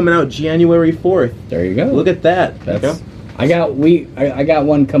Tuesday. It's coming out January 4th. There you go. Look at that. That's. I got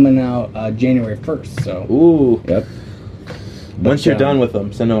one coming out January 1st. So. Ooh. Yep. Once you're done with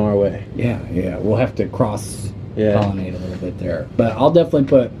them, send them our way. Yeah. We'll have to cross Yeah. pollinate a little bit there, but I'll definitely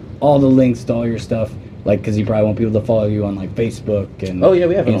put all the links to all your stuff, like because you probably want people to follow you on like Facebook and Oh yeah,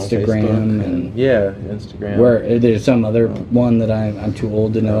 we have it on Instagram Facebook and yeah, Instagram. where there's some other one that I'm too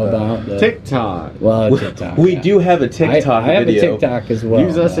old to know about. TikTok. Well, TikTok. We yeah. do have a TikTok I have video. a TikTok as well.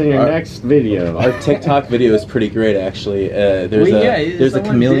 Use us in your Our- next video. Our TikTok video is pretty great, actually. There's Well, a yeah, there's a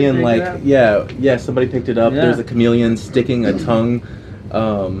someone chameleon did pick like it up. yeah somebody picked it up. Yeah. There's a chameleon sticking a tongue,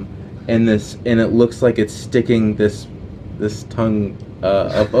 and it looks like it's sticking this tongue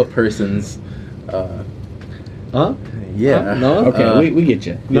up a person's. Huh? Yeah. No? Okay, we get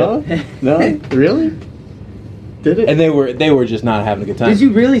you. No? No? Really? Did it? And they were just not having a good time. Did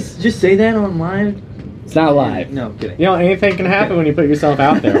you really just say that on live? It's not live. No, I'm kidding. You know, anything can happen when you put yourself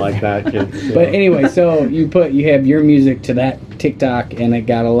out there like that, kids. But anyway, so you have your music to that TikTok, and it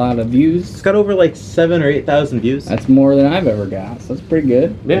got a lot of It's views. got over like 7,000 or 8,000 views. That's more than I've ever got. So that's pretty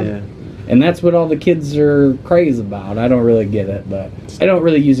good. Yeah. And that's what all the kids are crazy about. I don't really get it, but I don't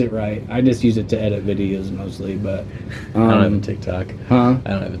really use it right. I just use it to edit videos mostly. But I don't have a TikTok. huh? I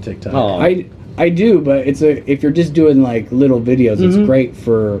don't have a TikTok. Oh. I do, but if you're just doing like little videos, Mm-hmm. it's great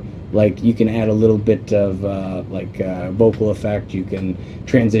for like you can add a little bit of vocal effect. You can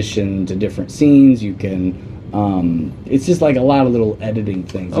transition to different scenes. You can. It's just like a lot of little editing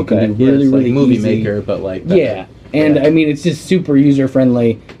things. You Okay. can do Yeah, really it's like really Movie easy. Maker, but like better. Yeah. And Yeah. I mean, it's just super user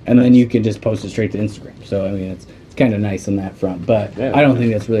friendly, and then Nice. you can just post it straight to Instagram. So I mean, it's kind of nice on that front. But Yeah. I don't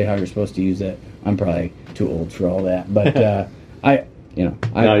think that's really how you're supposed to use it. I'm probably too old for all that. But no, you're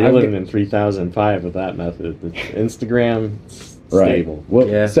I've living in 3005 with that method. Instagram, right. stable. Well,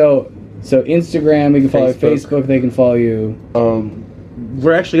 Yeah. So Instagram, we can follow Facebook. Facebook. They can follow you.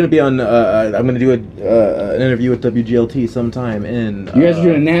 we're actually going to be on. I'm going to do an interview with WGLT sometime in. You guys are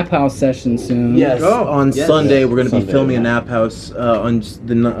doing a nap house session soon. Yes, on yes. Sunday we're going to be Sunday, filming yeah. a nap house on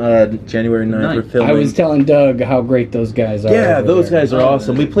the January 9th. We're filming. I was telling Doug how great those guys are. Yeah, over those there. guys are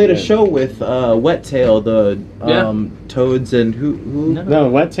awesome. We played a Yeah. show with Wet Tail, the Yeah. Toads, and who? No,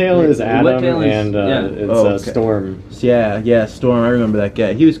 Wet Tail is Adam, Wet Tail is- and yeah. it's Oh, okay. Storm. Yeah, Storm. I remember that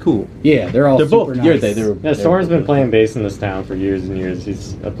guy. He was cool. Yeah, they're all They're super both. nice. Yeah, Storm's been playing bass in this town for years and years.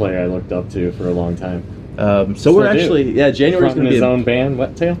 He's a player I looked up to for a long time. So we're Still do. actually January's Fronting going to be his a, own band,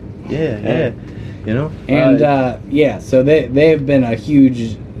 Wet Tail. yeah. You know, And so they have been a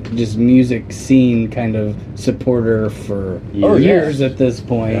huge just music scene kind of supporter for years at this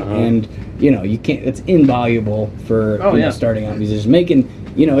point. Uh-huh. And you can't. It's invaluable for starting out musicians making.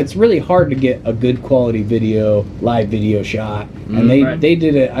 It's really hard to get a good quality live video shot, and they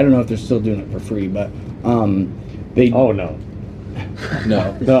did it. I don't know if they're still doing it for free, but they. Oh no.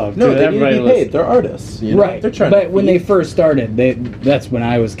 no, No, they need to everybody be paid. They're artists, you know? Right, They're trying. but to when they first started, that's when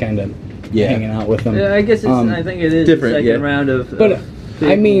I was kind of hanging out with them. Yeah, I guess I think it is different, the second round of. But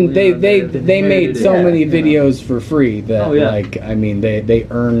I mean, they made so many videos. videos for free that they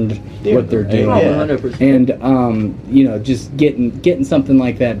earned what they're doing. Oh, yeah. 100%. And just getting something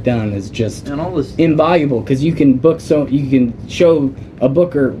like that done is just And all this invaluable because you can show a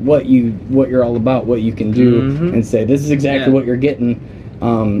booker what you're all about, what you can do, and say this is exactly what you're getting.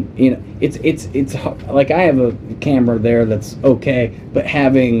 It's like I have a camera there that's okay, but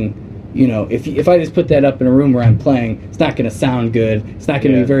having if I just put that up in a room where I'm playing, it's not going to sound good. It's not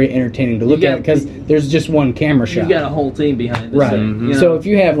going to be very entertaining to look at because there's just one camera shot. You've got a whole team behind this. Right. Thing, So if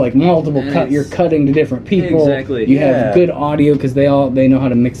you have like multiple you're cutting to different people. Exactly. You have good audio because they know how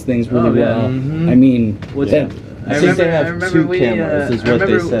to mix things really well. I mean, I think they have two cameras, is what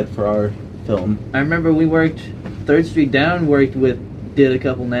they said for our film. I remember we worked Third Street Down. Did a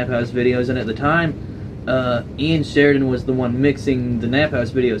couple Nap House videos, and at the time, Ian Sheridan was the one mixing the Nap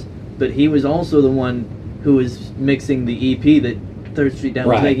House videos, but he was also the one who was mixing the EP that Third Street Down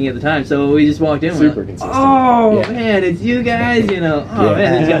was making at the time. So we just walked in. Super and consistent. Oh man, it's you guys!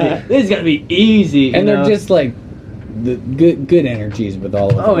 Man, this is gonna be easy. and they're just like the good energies with all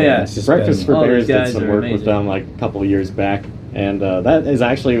of them. Oh, yeah. It's just Breakfast for all Bears these did guys some are work with amazing. them like a couple of years back, and that is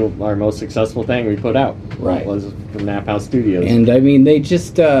actually our most successful thing we put out. Right. Was from Nap House Studios. And I mean, they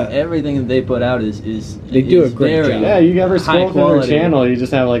just everything that they put out is They do a great job. yeah, you ever high scroll through their quality. channel, you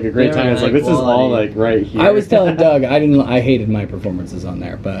just have like a great Very time. It's like high this is all quality. like right here. I was telling Doug I hated my performances on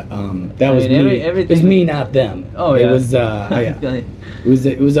there, but that was mean, me. It was everything- me, not them. Oh, It yeah. was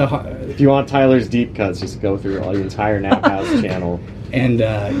it was a If you want Tyler's deep cuts, just go through all the entire Nap House channel. and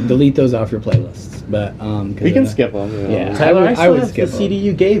delete those off your playlists. But 'cause, We can skip them. You know. yeah. Tyler, I I still would have skip the CD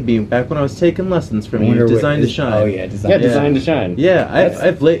you gave me back when I was taking lessons from you. Wonder what Designed to is- Shine. Oh yeah, Design Yeah, to Shine. Designed to Shine. Yeah,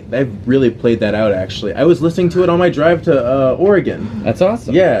 I've really played that out actually. I was listening to it on my drive to Oregon. That's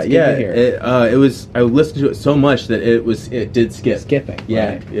awesome. Yeah, That's good yeah. to hear. It was. I listened to it so much that it did skip. Skipping.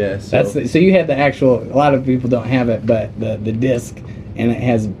 Yeah, right. yeah. So. So you had the actual. A lot of people don't have it, but the disc, and it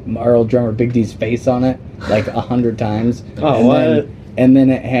has our old drummer Big D's face on it like 100 times. Oh, and what? and then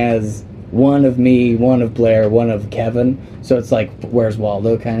it has one of me, one of Blair, one of Kevin. So it's like Where's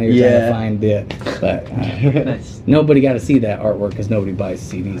Waldo kind of. You're trying to find it, but Nice. nobody got to see that artwork because nobody buys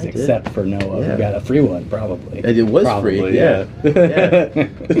CDs I did. except for Noah, Yeah. who got a free one probably. It was Probably, free. Yeah. yeah.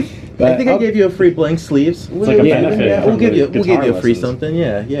 But I think I gave you a free blank sleeves. It's like a benefit Yeah, from we'll give the you guitar a free lessons. something.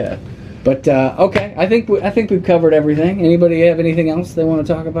 Yeah, yeah. But okay, I think we've covered everything. Anybody have anything else they want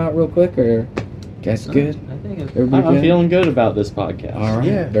to talk about real quick, or guys good? I think Everybody I'm good? feeling good about this podcast. All right,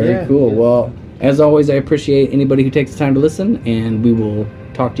 Yeah, very yeah, cool. yeah. Well, as always, I appreciate anybody who takes the time to listen, and we will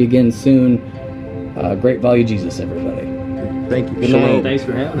talk to you again soon. Great value, Jesus, everybody. Thank you. Good night. Thanks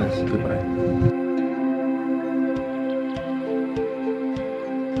for having us. Goodbye.